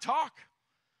God, you got to talk.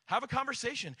 Have a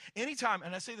conversation. Anytime,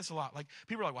 and I say this a lot, like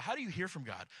people are like, well, how do you hear from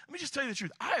God? Let me just tell you the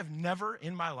truth. I have never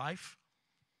in my life,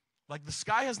 like the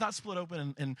sky has not split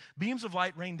open and beams of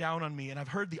light rain down on me and I've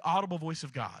heard the audible voice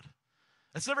of God.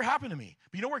 That's never happened to me.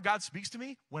 But you know where God speaks to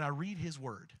me? When I read his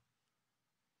word.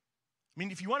 I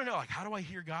mean, if you want to know, like, how do I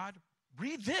hear God?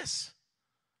 Read this.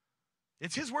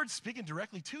 It's his word speaking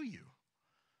directly to you.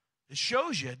 It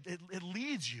shows you. It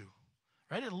leads you,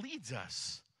 right? It leads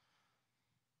us.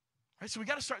 Right, so we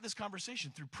got to start this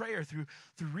conversation through prayer, through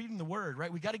reading the word,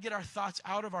 right? We got to get our thoughts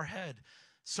out of our head,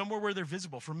 somewhere where they're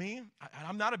visible. For me,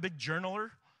 I'm not a big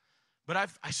journaler, but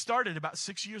I started about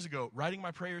 6 years ago writing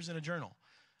my prayers in a journal.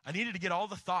 I needed to get all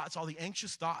the thoughts, all the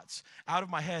anxious thoughts out of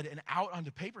my head and out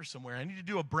onto paper somewhere. I needed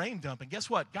to do a brain dump, and guess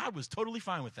what? God was totally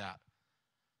fine with that.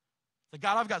 Like,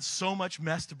 God, I've got so much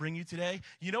mess to bring you today.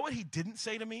 You know what he didn't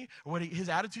say to me? Or what his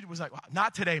attitude was like, well,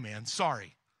 not today, man,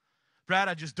 sorry. Brad,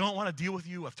 I just don't want to deal with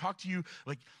you. I've talked to you.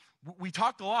 Like, we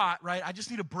talked a lot, right? I just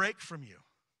need a break from you.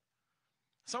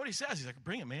 That's not what he says. He's like,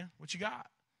 bring it, man. What you got?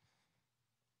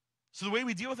 So the way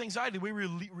we deal with anxiety, the way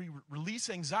we release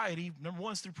anxiety, number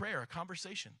one is through prayer, a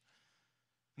conversation.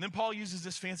 And then Paul uses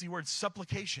this fancy word,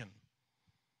 supplication,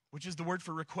 which is the word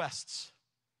for requests.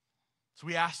 So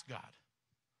we ask God,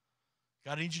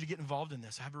 I need you to get involved in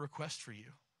this. I have a request for you.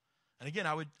 And again,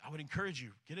 I would encourage you,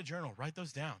 get a journal, write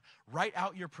those down. Write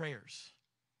out your prayers.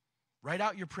 Write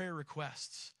out your prayer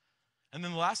requests. And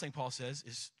then the last thing Paul says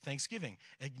is thanksgiving,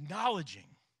 acknowledging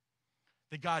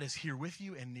that God is here with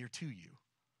you and near to you.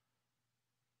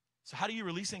 So how do you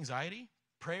release anxiety?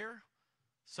 Prayer,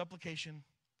 supplication,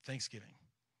 thanksgiving.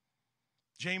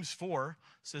 James 4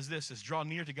 says this, says, draw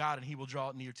near to God and he will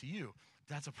draw near to you.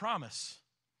 That's a promise.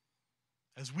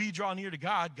 As we draw near to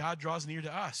God, God draws near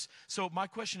to us. So my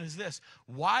question is this,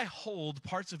 why hold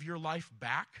parts of your life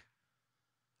back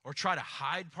or try to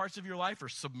hide parts of your life or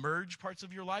submerge parts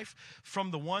of your life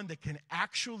from the one that can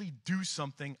actually do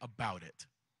something about it?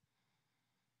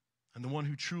 And the one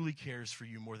who truly cares for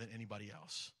you more than anybody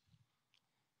else.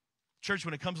 Church,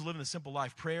 when it comes to living a simple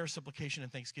life, prayer, supplication,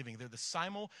 and thanksgiving, they're the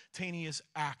simultaneous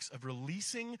acts of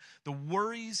releasing the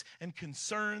worries and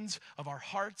concerns of our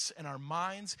hearts and our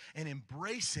minds and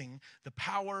embracing the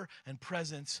power and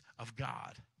presence of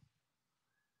God.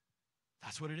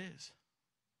 That's what it is.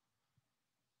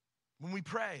 When we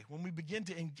pray, when we begin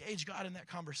to engage God in that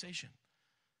conversation,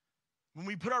 when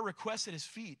we put our requests at his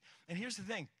feet, and here's the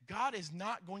thing, God is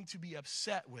not going to be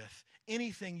upset with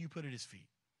anything you put at his feet.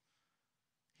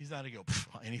 He's not going to go,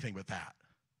 anything but that.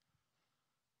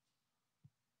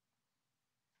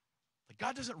 Like,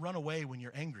 God doesn't run away when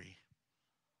you're angry.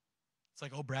 It's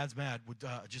like, oh, Brad's mad.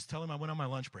 Just tell him I went on my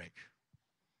lunch break.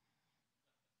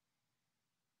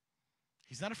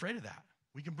 He's not afraid of that.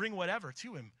 We can bring whatever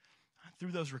to him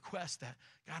through those requests that,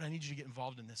 God, I need you to get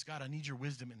involved in this. God, I need your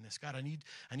wisdom in this. God, I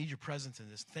need your presence in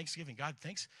this. Thanksgiving. God,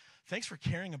 thanks for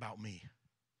caring about me.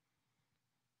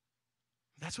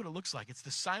 That's what it looks like. It's the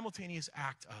simultaneous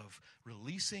act of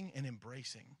releasing and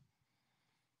embracing.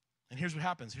 And here's what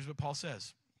happens. Here's what Paul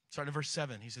says. Starting in verse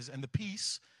 7. He says, and the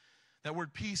peace, that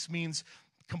word peace means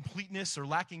completeness or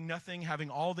lacking nothing, having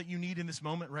all that you need in this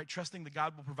moment, right? Trusting that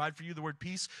God will provide for you. The word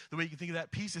peace, the way you can think of that,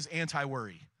 peace is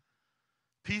anti-worry.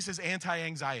 Peace is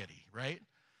anti-anxiety, right?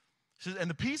 And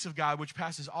the peace of God, which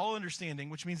passes all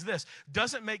understanding, which means this,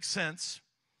 doesn't make sense.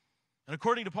 And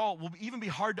according to Paul, will even be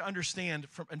hard to understand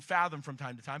and fathom from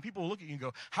time to time. People will look at you and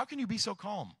go, how can you be so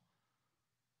calm?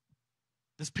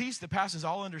 This peace that passes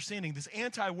all understanding, this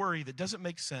anti-worry that doesn't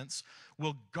make sense,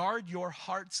 will guard your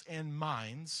hearts and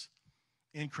minds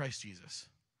in Christ Jesus.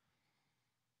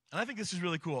 And I think this is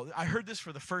really cool. I heard this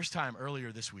for the first time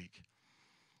earlier this week.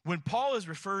 When Paul is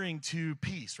referring to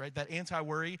peace, right, that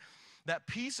anti-worry, that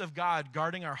peace of God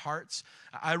guarding our hearts,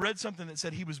 I read something that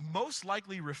said he was most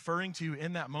likely referring to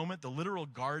in that moment the literal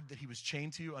guard that he was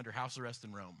chained to under house arrest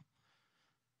in Rome.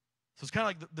 So it's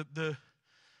kind of like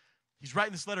he's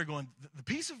writing this letter going, the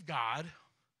peace of God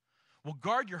will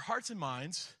guard your hearts and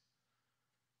minds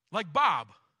like Bob,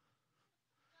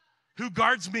 who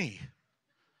guards me.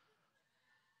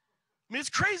 I mean, it's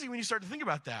crazy when you start to think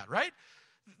about that, right?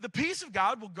 The peace of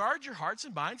God will guard your hearts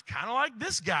and minds kind of like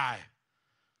this guy.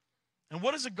 And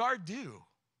what does a guard do?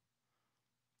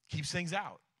 Keeps things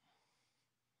out.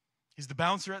 He's the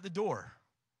bouncer at the door.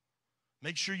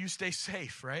 Make sure you stay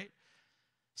safe, right?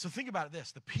 So think about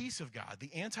this. The peace of God,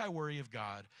 the anti-worry of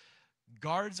God,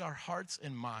 guards our hearts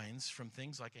and minds from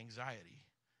things like anxiety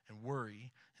and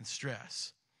worry and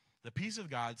stress. The peace of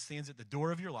God stands at the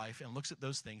door of your life and looks at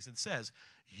those things and says,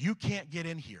 you can't get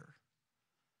in here.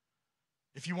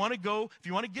 If you want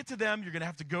to get to them, you're going to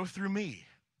have to go through me.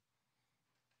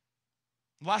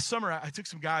 Last summer, I took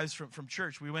some guys from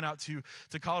church. We went out to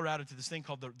Colorado to this thing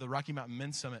called the Rocky Mountain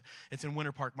Men's Summit. It's in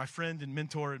Winter Park. My friend and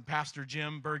mentor and pastor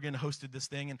Jim Bergen hosted this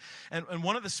thing. And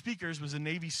one of the speakers was a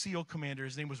Navy SEAL commander.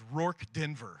 His name was Rourke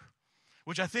Denver,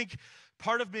 which I think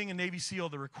part of being a Navy SEAL,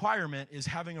 the requirement is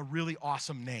having a really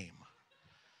awesome name.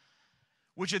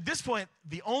 Which at this point,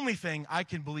 the only thing I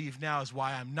can believe now is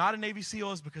why I'm not a Navy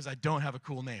SEAL is because I don't have a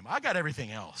cool name. I got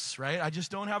everything else, right? I just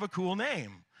don't have a cool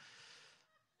name.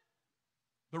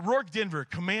 But Rourke Denver,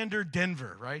 Commander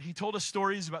Denver, right? He told us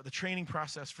stories about the training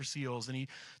process for SEALs, and he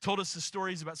told us the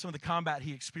stories about some of the combat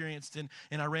he experienced in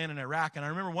Iran and Iraq. And I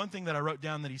remember one thing that I wrote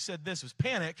down that he said this was,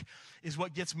 panic is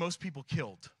what gets most people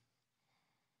killed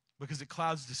because it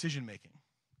clouds decision making.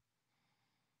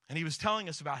 And he was telling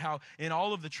us about how in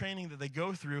all of the training that they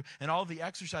go through and all of the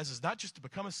exercises, not just to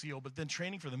become a SEAL, but then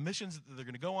training for the missions that they're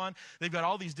going to go on, they've got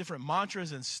all these different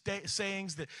mantras and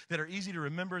sayings that are easy to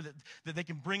remember, that they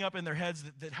can bring up in their heads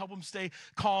that help them stay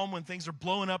calm when things are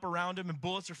blowing up around them and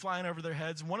bullets are flying over their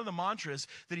heads. And one of the mantras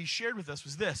that he shared with us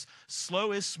was this: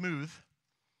 slow is smooth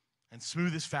and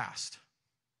smooth is fast.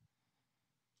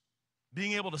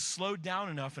 Being able to slow down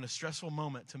enough in a stressful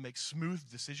moment to make smooth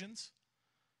decisions.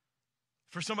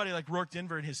 For somebody like Rourke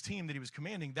Denver and his team that he was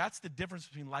commanding, that's the difference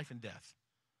between life and death.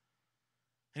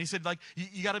 And he said, like,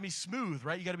 you got to be smooth,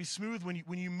 right? You got to be smooth when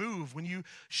you move, when you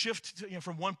shift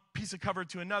from one piece of cover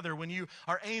to another, when you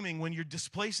are aiming, when you're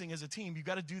displacing as a team. You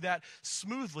got to do that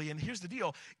smoothly. And here's the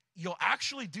deal. You'll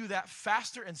actually do that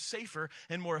faster and safer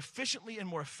and more efficiently and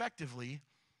more effectively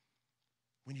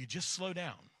when you just slow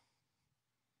down.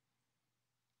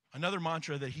 Another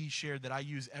mantra that he shared that I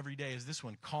use every day is this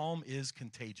one: calm is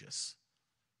contagious.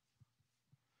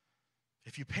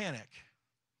 If you panic,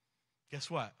 guess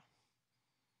what?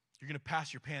 You're going to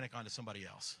pass your panic on to somebody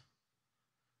else.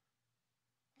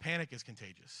 Panic is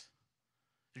contagious.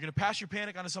 You're going to pass your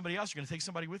panic on to somebody else. You're going to take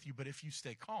somebody with you. But if you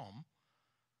stay calm,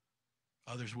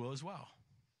 others will as well.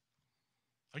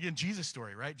 Again, Jesus'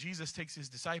 story, right? Jesus takes his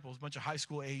disciples, a bunch of high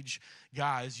school age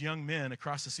guys, young men,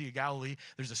 across the Sea of Galilee.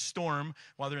 There's a storm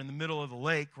while they're in the middle of the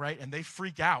lake, right? And they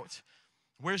freak out.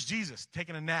 Where's Jesus?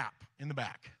 Taking a nap in the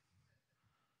back.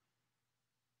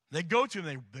 They go to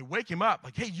him, they wake him up,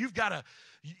 like, hey, you've got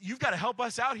to help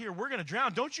us out here. We're going to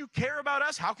drown. Don't you care about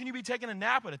us? How can you be taking a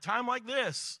nap at a time like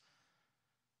this?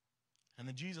 And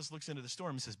then Jesus looks into the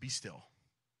storm and says, be still.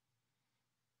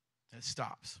 And it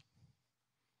stops.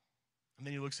 And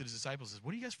then he looks at his disciples and says,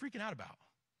 what are you guys freaking out about?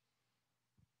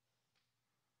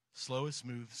 Slow is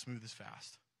smooth, smooth is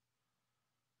fast.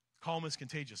 Calm is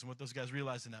contagious. And what those guys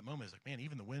realized in that moment is like, man,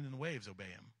 even the wind and the waves obey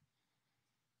him.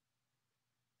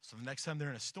 So the next time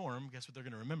they're in a storm, guess what they're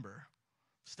going to remember?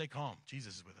 Stay calm.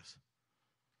 Jesus is with us.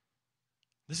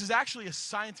 This is actually a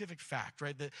scientific fact,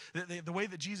 right? The way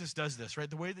that Jesus does this, right?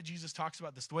 The way that Jesus talks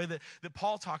about this, the way that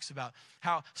Paul talks about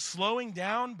how slowing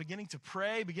down, beginning to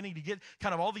pray, beginning to get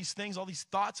kind of all these things, all these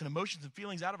thoughts and emotions and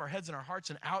feelings out of our heads and our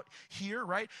hearts and out here,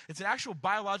 right? It's an actual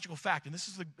biological fact. And this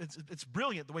is it's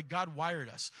brilliant the way God wired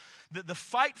us. The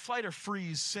fight, flight, or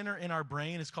freeze center in our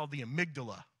brain is called the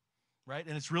amygdala. Right?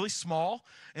 And it's really small,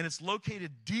 and it's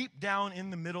located deep down in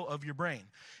the middle of your brain.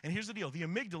 And here's the deal. The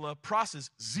amygdala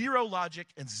processes zero logic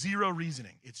and zero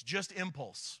reasoning. It's just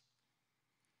impulse.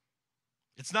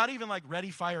 It's not even like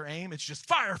ready, fire, aim. It's just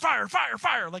fire, fire, fire,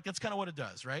 fire. Like that's kind of what it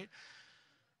does, right?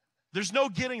 There's no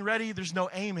getting ready. There's no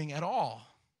aiming at all.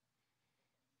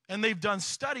 And they've done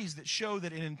studies that show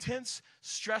that in intense,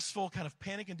 stressful, kind of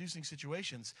panic-inducing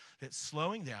situations, that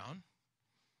slowing down,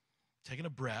 taking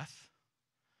a breath,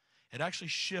 it actually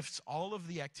shifts all of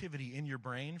the activity in your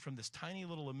brain from this tiny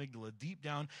little amygdala deep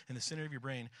down in the center of your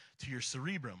brain to your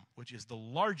cerebrum, which is the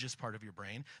largest part of your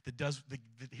brain that does,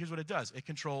 here's what it does. It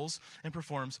controls and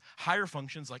performs higher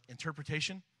functions like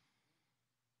interpretation,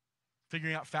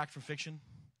 figuring out fact from fiction.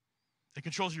 It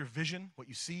controls your vision, what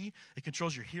you see. It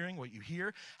controls your hearing, what you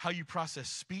hear, how you process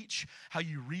speech, how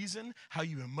you reason, how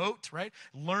you emote, right?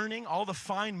 Learning, all the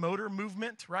fine motor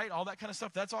movement, right? All that kind of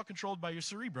stuff, that's all controlled by your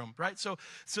cerebrum, right? So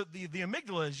the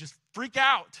amygdala is just freak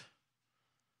out.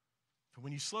 But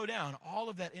when you slow down, all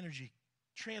of that energy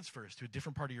transfers to a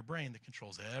different part of your brain that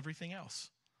controls everything else.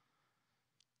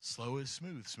 Slow is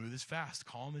smooth, smooth is fast,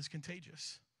 calm is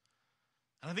contagious.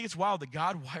 And I think it's wild that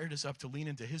God wired us up to lean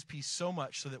into his peace so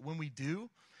much so that when we do,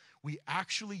 we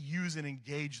actually use and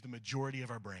engage the majority of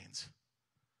our brains.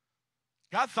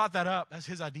 God thought that up. That's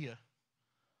his idea.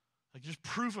 Like just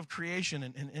proof of creation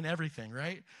and everything,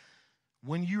 right?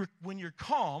 When you're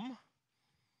calm,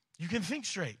 you can think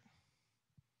straight.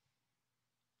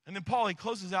 And then Paul, he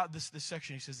closes out this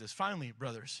section. He says this, finally,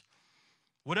 brothers,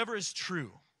 whatever is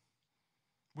true,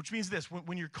 which means this,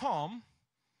 when you're calm,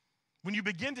 when you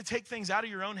begin to take things out of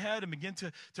your own head and begin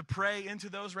to pray into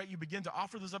those, right? You begin to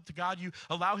offer those up to God. You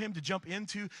allow him to jump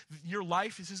into your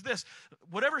life. He says this,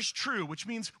 whatever's true, which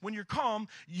means when you're calm,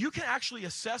 you can actually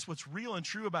assess what's real and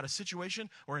true about a situation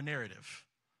or a narrative.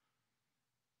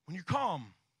 When you're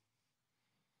calm,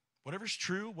 whatever's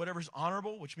true, whatever's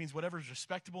honorable, which means whatever's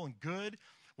respectable and good,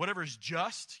 whatever's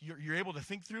just, you're able to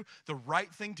think through the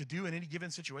right thing to do in any given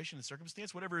situation and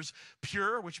circumstance. Whatever is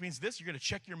pure, which means this, you're going to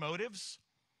check your motives.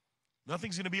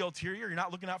 Nothing's going to be ulterior. You're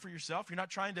not looking out for yourself. You're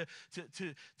not trying to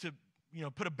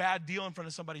put a bad deal in front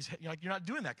of somebody's head. You're not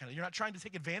doing that kind of. You're not trying to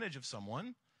take advantage of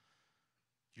someone.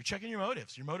 You're checking your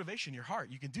motives, your motivation, your heart.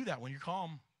 You can do that when you're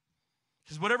calm.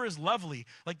 Because whatever is lovely,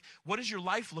 like what does your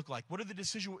life look like? What do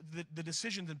the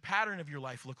decisions and pattern of your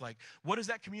life look like? What does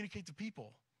that communicate to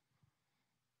people?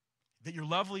 That you're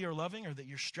lovely or loving, or that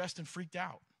you're stressed and freaked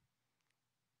out?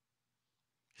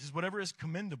 He says whatever is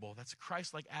commendable, that's a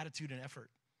Christ-like attitude and effort.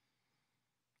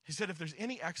 He said if there's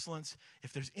any excellence,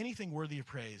 if there's anything worthy of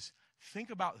praise, think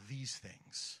about these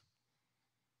things.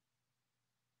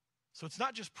 So it's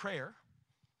not just prayer.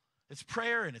 It's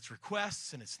prayer and it's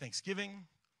requests and it's thanksgiving.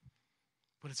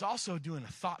 But it's also doing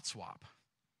a thought swap.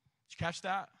 Did you catch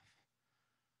that?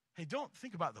 Hey, don't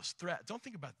think about those threats. Don't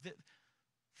think about this.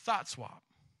 Thought swap.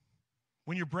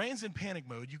 When your brain's in panic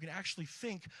mode, you can actually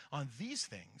think on these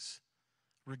things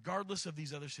regardless of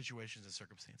these other situations and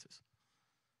circumstances.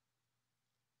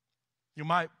 You know,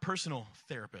 my personal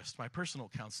therapist, my personal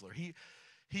counselor, he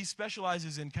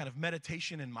specializes in kind of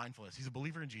meditation and mindfulness. He's a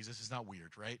believer in Jesus. It's not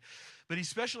weird, right? But he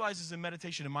specializes in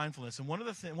meditation and mindfulness. And one of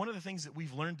the things that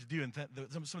we've learned to do, and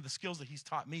some of the skills that he's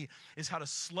taught me, is how to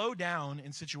slow down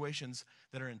in situations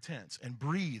that are intense and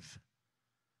breathe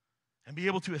and be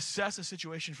able to assess a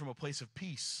situation from a place of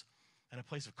peace and a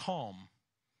place of calm.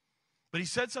 But he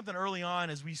said something early on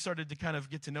as we started to kind of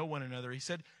get to know one another. He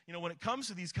said, you know, when it comes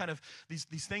to these kind of, these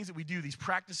things that we do, these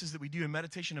practices that we do in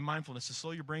meditation and mindfulness to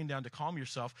slow your brain down, to calm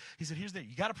yourself, he said, here's the thing,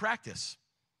 you got to practice.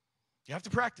 You have to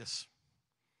practice.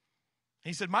 And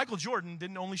he said, Michael Jordan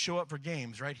didn't only show up for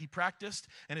games, right? He practiced,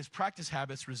 and his practice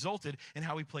habits resulted in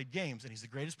how he played games. And he's the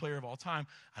greatest player of all time.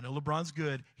 I know LeBron's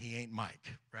good. He ain't Mike,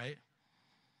 right?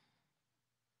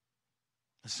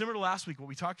 Similar to last week, what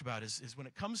we talked about is when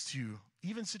it comes to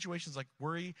even situations like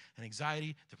worry and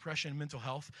anxiety, depression, mental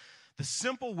health, the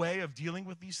simple way of dealing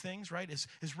with these things, right, is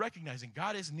recognizing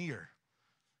God is near.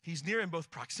 He's near in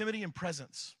both proximity and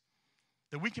presence.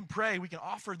 That we can pray, we can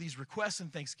offer these requests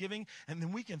and thanksgiving, and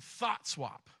then we can thought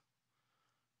swap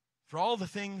for all the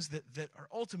things that are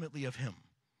ultimately of him.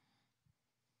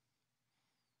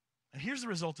 And here's the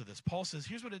result of this. Paul says,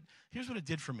 here's what it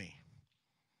did for me.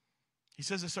 He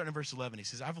says this starting in verse 11. He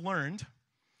says, I've learned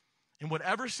in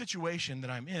whatever situation that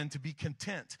I'm in to be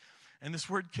content. And this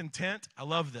word content, I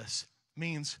love this,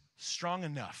 means strong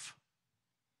enough.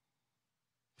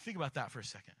 Think about that for a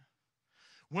second.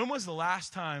 When was the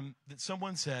last time that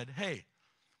someone said, hey,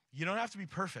 you don't have to be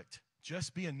perfect,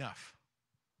 just be enough?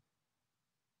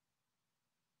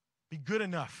 Be good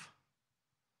enough.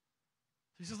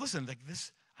 He says, listen, like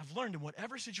this, I've learned in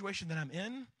whatever situation that I'm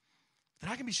in, that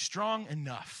I can be strong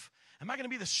enough. Am I going to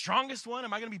be the strongest one?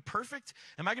 Am I going to be perfect?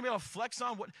 Am I going to be able to flex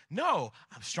on what? No,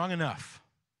 I'm strong enough.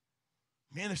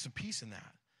 Man, there's some peace in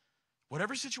that.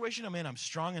 Whatever situation I'm in, I'm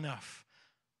strong enough.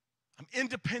 I'm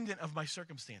independent of my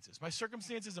circumstances. My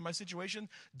circumstances and my situation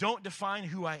don't define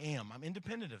who I am. I'm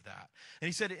independent of that. And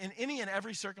he said, in any and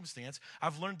every circumstance,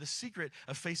 I've learned the secret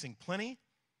of facing plenty,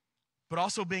 but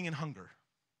also being in hunger,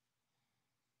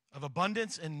 of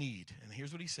abundance and need. And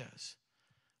here's what he says.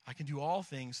 I can do all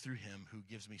things through him who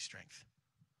gives me strength.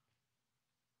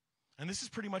 And this is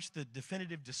pretty much the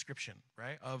definitive description,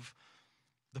 right, of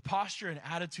the posture and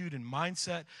attitude and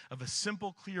mindset of a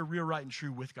simple, clear, real, right, and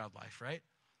true with God life, right?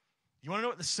 You want to know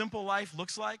what the simple life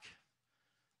looks like?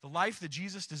 The life that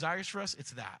Jesus desires for us,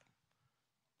 it's that.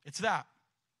 It's that.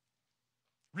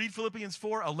 Read Philippians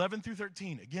 4, 11 through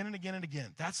 13, again and again and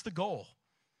again. That's the goal.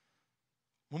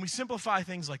 When we simplify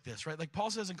things like this, right? Like Paul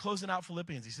says in closing out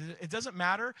Philippians, he says, it doesn't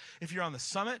matter if you're on the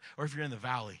summit or if you're in the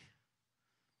valley.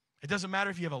 It doesn't matter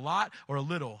if you have a lot or a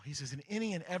little. He says, in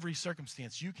any and every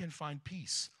circumstance, you can find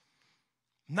peace.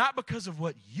 Not because of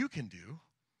what you can do,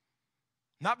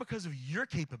 not because of your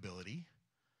capability,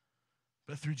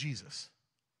 but through Jesus.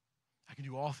 I can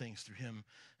do all things through him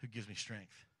who gives me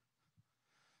strength.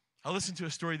 I listened to a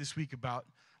story this week about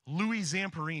Louis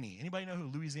Zamperini. Anybody know who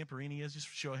Louis Zamperini is? Just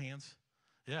show of hands.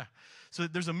 Yeah. So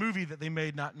there's a movie that they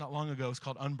made not long ago. It's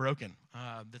called Unbroken.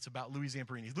 That's about Louis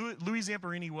Zamperini. Louis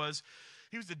Zamperini was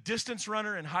a distance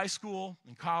runner in high school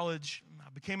and college,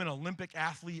 became an Olympic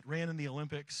athlete, ran in the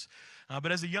Olympics.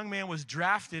 But as a young man was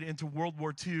drafted into World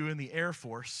War II in the Air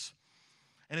Force.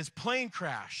 And his plane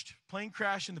crashed. Plane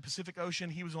crashed in the Pacific Ocean.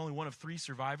 He was only one of 3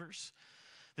 survivors.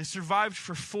 They survived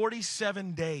for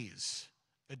 47 days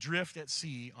adrift at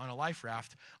sea on a life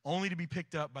raft, only to be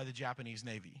picked up by the Japanese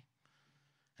Navy.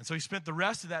 And so he spent the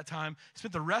rest of that time,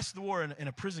 the war in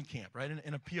a prison camp, right,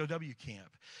 in a POW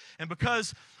camp. And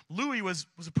because Louis was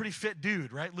a pretty fit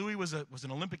dude, right? Louis was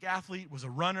an Olympic athlete, was a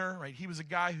runner, right? He was a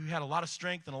guy who had a lot of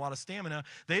strength and a lot of stamina.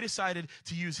 They decided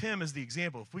to use him as the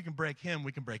example. If we can break him,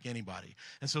 we can break anybody.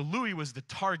 And so Louis was the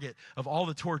target of all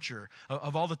the torture,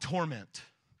 of all the torment.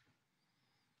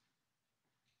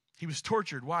 He was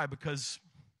tortured. Why? Because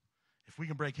if we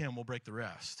can break him, we'll break the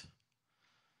rest.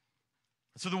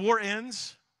 And so the war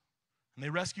ends. And they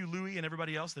rescue Louis and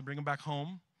everybody else. They bring him back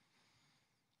home.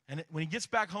 And when he gets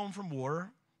back home from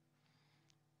war,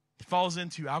 he falls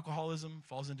into alcoholism,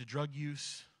 falls into drug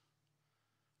use.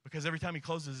 Because every time he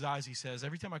closes his eyes, he says,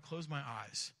 every time I close my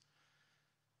eyes,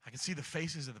 I can see the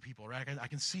faces of the people, right? I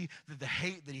can see the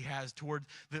hate that he has toward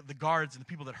the guards and the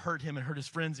people that hurt him and hurt his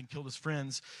friends and killed his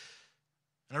friends.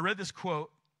 And I read this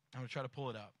quote. I'm going to try to pull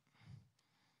it up.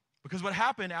 Because what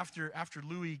happened after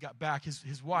Louis got back,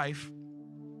 his wife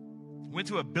went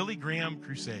to a Billy Graham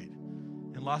crusade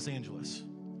in Los Angeles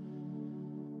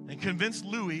and convinced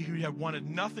Louis, who had wanted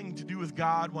nothing to do with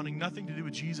God, wanting nothing to do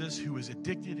with Jesus, who was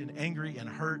addicted and angry and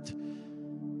hurt,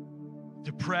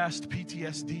 depressed,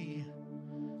 PTSD,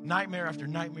 nightmare after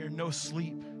nightmare, no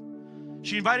sleep.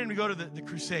 She invited him to go to the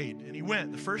crusade, and he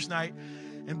went the first night,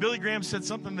 and Billy Graham said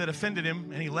something that offended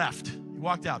him, and he left. He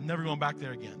walked out, never going back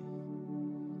there again.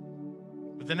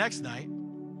 But the next night,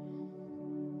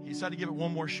 he decided to give it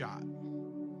one more shot.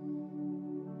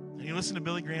 And he listened to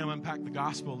Billy Graham unpack the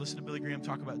gospel, listened to Billy Graham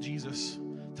talk about Jesus,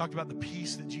 talked about the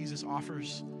peace that Jesus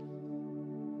offers,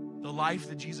 the life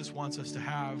that Jesus wants us to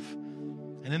have.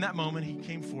 And in that moment, he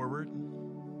came forward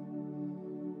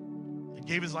and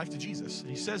gave his life to Jesus. And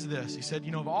he says this, he said,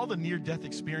 of all the near-death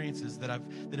experiences that have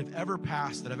ever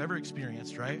passed, that I've ever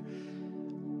experienced, right?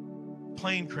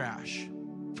 Plane crash,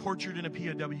 tortured in a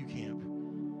POW camp,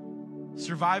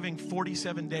 surviving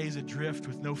 47 days adrift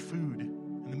with no food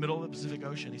in the middle of the Pacific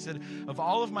Ocean. He said, of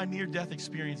all of my near-death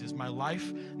experiences, my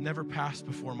life never passed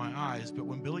before my eyes. But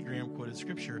when Billy Graham quoted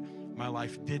scripture, my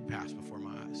life did pass before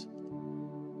my eyes.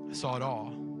 I saw it all.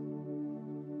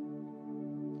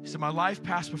 He said, my life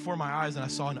passed before my eyes and I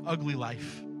saw an ugly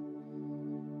life.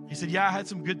 He said, yeah, I had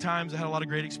some good times. I had a lot of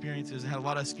great experiences. I had a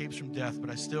lot of escapes from death, but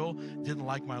I still didn't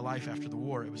like my life after the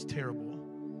war. It was terrible.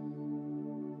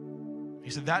 He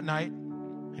said, that night,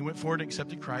 he went forward and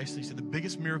accepted Christ. And he said the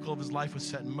biggest miracle of his life was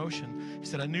set in motion. He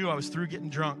said, I knew I was through getting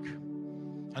drunk.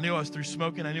 I knew I was through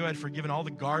smoking. I knew I had forgiven all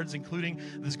the guards, including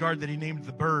this guard that he named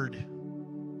the Bird.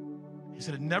 He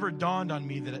said, it never dawned on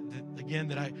me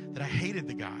that I hated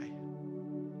the guy.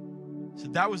 He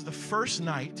said, that was the first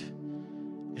night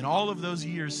in all of those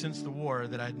years since the war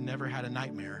that I'd never had a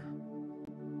nightmare.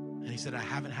 And he said, I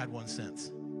haven't had one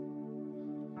since.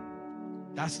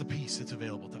 That's the peace that's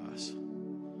available to us.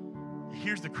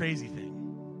 Here's the crazy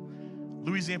thing.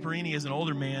 Louis Zamperini, as an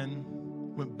older man,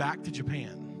 went back to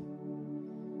Japan,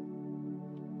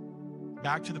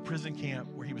 back to the prison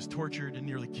camp where he was tortured and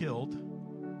nearly killed,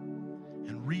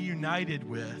 and reunited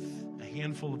with a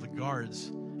handful of the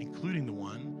guards, including the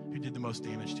one who did the most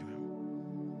damage to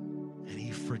him. And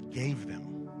he forgave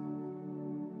them.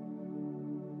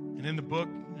 And in the book,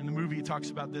 in the movie, it talks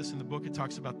about this. In the book, it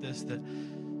talks about this, that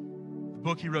the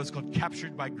book he wrote is called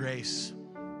Captured by Grace.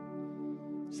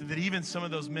 So that even some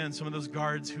of those men, some of those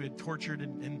guards who had tortured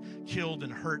and killed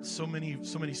and hurt so many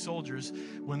soldiers,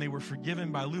 when they were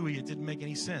forgiven by Louis, it didn't make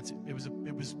any sense. It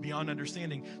was beyond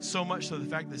understanding. So much so the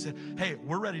fact that they said, hey,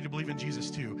 we're ready to believe in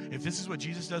Jesus too. If this is what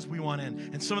Jesus does, we want in.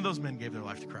 And some of those men gave their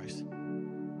life to Christ.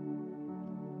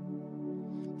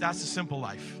 That's a simple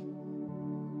life.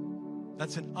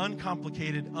 That's an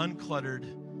uncomplicated, uncluttered,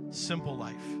 simple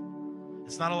life.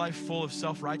 It's not a life full of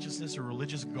self-righteousness or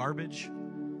religious garbage.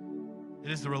 It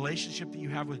is the relationship that you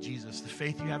have with Jesus, the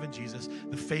faith you have in Jesus,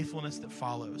 the faithfulness that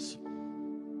follows.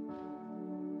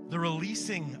 The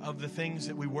releasing of the things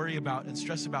that we worry about and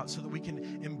stress about so that we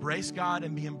can embrace God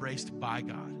and be embraced by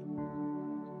God.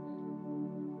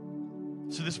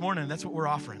 So this morning, that's what we're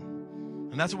offering.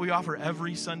 And that's what we offer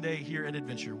every Sunday here at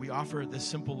Adventure. We offer this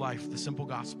simple life, the simple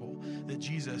gospel, that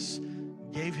Jesus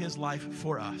gave his life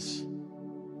for us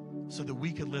so that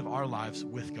we could live our lives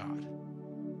with God.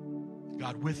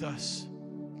 God with us,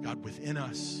 God within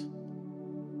us.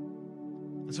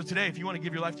 And so today, if you want to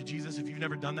give your life to Jesus, if you've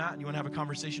never done that, and you want to have a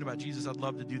conversation about Jesus, I'd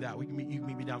love to do that. You can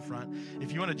meet me down front.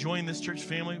 If you want to join this church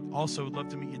family, also would love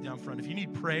to meet you down front. If you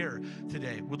need prayer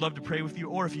today, would love to pray with you.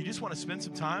 Or if you just want to spend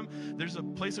some time, there's a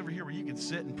place over here where you can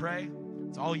sit and pray.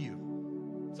 It's all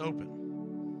you. It's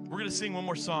open. We're going to sing one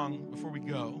more song before we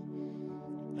go.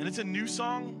 And it's a new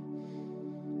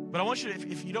song, but I want you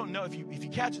to, if you don't know, if you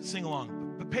catch it, sing along.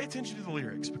 But pay attention to the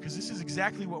lyrics, because this is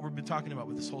exactly what we've been talking about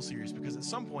with this whole series. Because at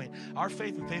some point, our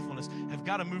faith and faithfulness have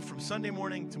got to move from Sunday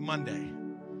morning to Monday,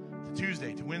 to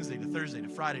Tuesday, to Wednesday, to Thursday, to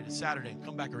Friday, to Saturday, and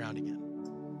come back around again.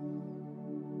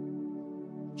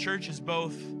 Church is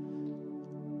both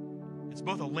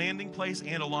a landing place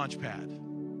and a launch pad.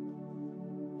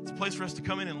 It's a place for us to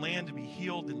come in and land, to be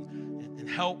healed and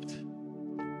helped.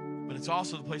 But it's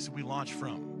also the place that we launch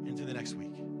from into the next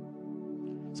week.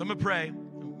 So I'm going to pray.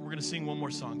 We're going to sing one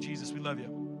more song. Jesus, we love you.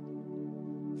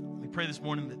 We pray this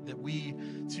morning that we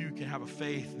too can have a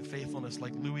faith and faithfulness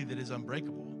like Louis that is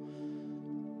unbreakable.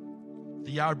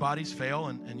 That our bodies fail,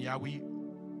 and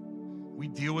we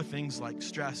deal with things like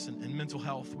stress and mental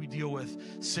health. We deal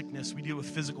with sickness. We deal with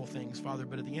physical things, Father.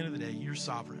 But at the end of the day, you're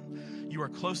sovereign. You are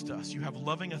close to us. You have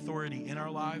loving authority in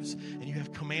our lives, and you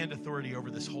have command authority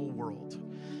over this whole world.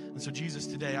 And so, Jesus,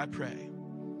 today I pray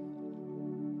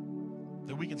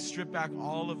that we can strip back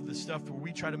all of the stuff where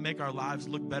we try to make our lives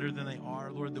look better than they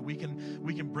are, Lord, that we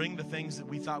can bring the things that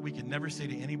we thought we could never say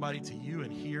to anybody to you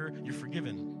and hear you're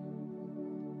forgiven.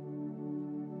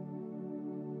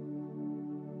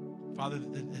 Father,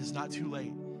 that it's not too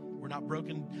late. We're not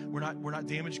broken. We're not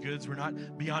damaged goods. We're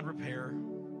not beyond repair.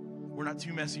 We're not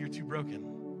too messy or too broken.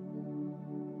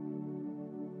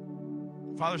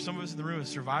 Father, some of us in the room have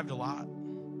survived a lot.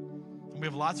 We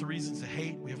have lots of reasons to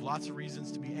hate. We have lots of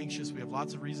reasons to be anxious. We have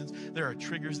lots of reasons. There are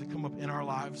triggers that come up in our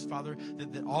lives, Father,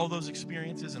 that all those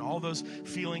experiences and all those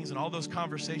feelings and all those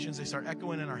conversations, they start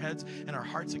echoing in our heads and our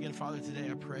hearts again. Father, today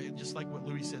I pray, just like what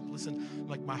Louis said, listen,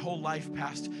 like my whole life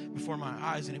passed before my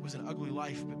eyes and it was an ugly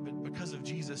life, but because of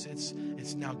Jesus,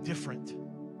 it's now different.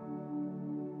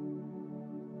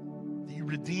 That you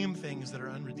redeem things that are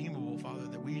unredeemable, Father,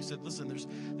 that we said, listen,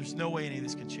 there's no way any of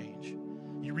this can change.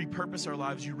 You repurpose our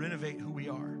lives. You renovate who we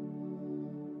are.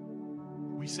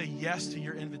 We say yes to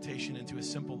your invitation into a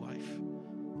simple life,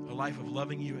 a life of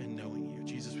loving you and knowing you.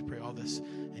 Jesus, we pray all this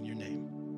in your name.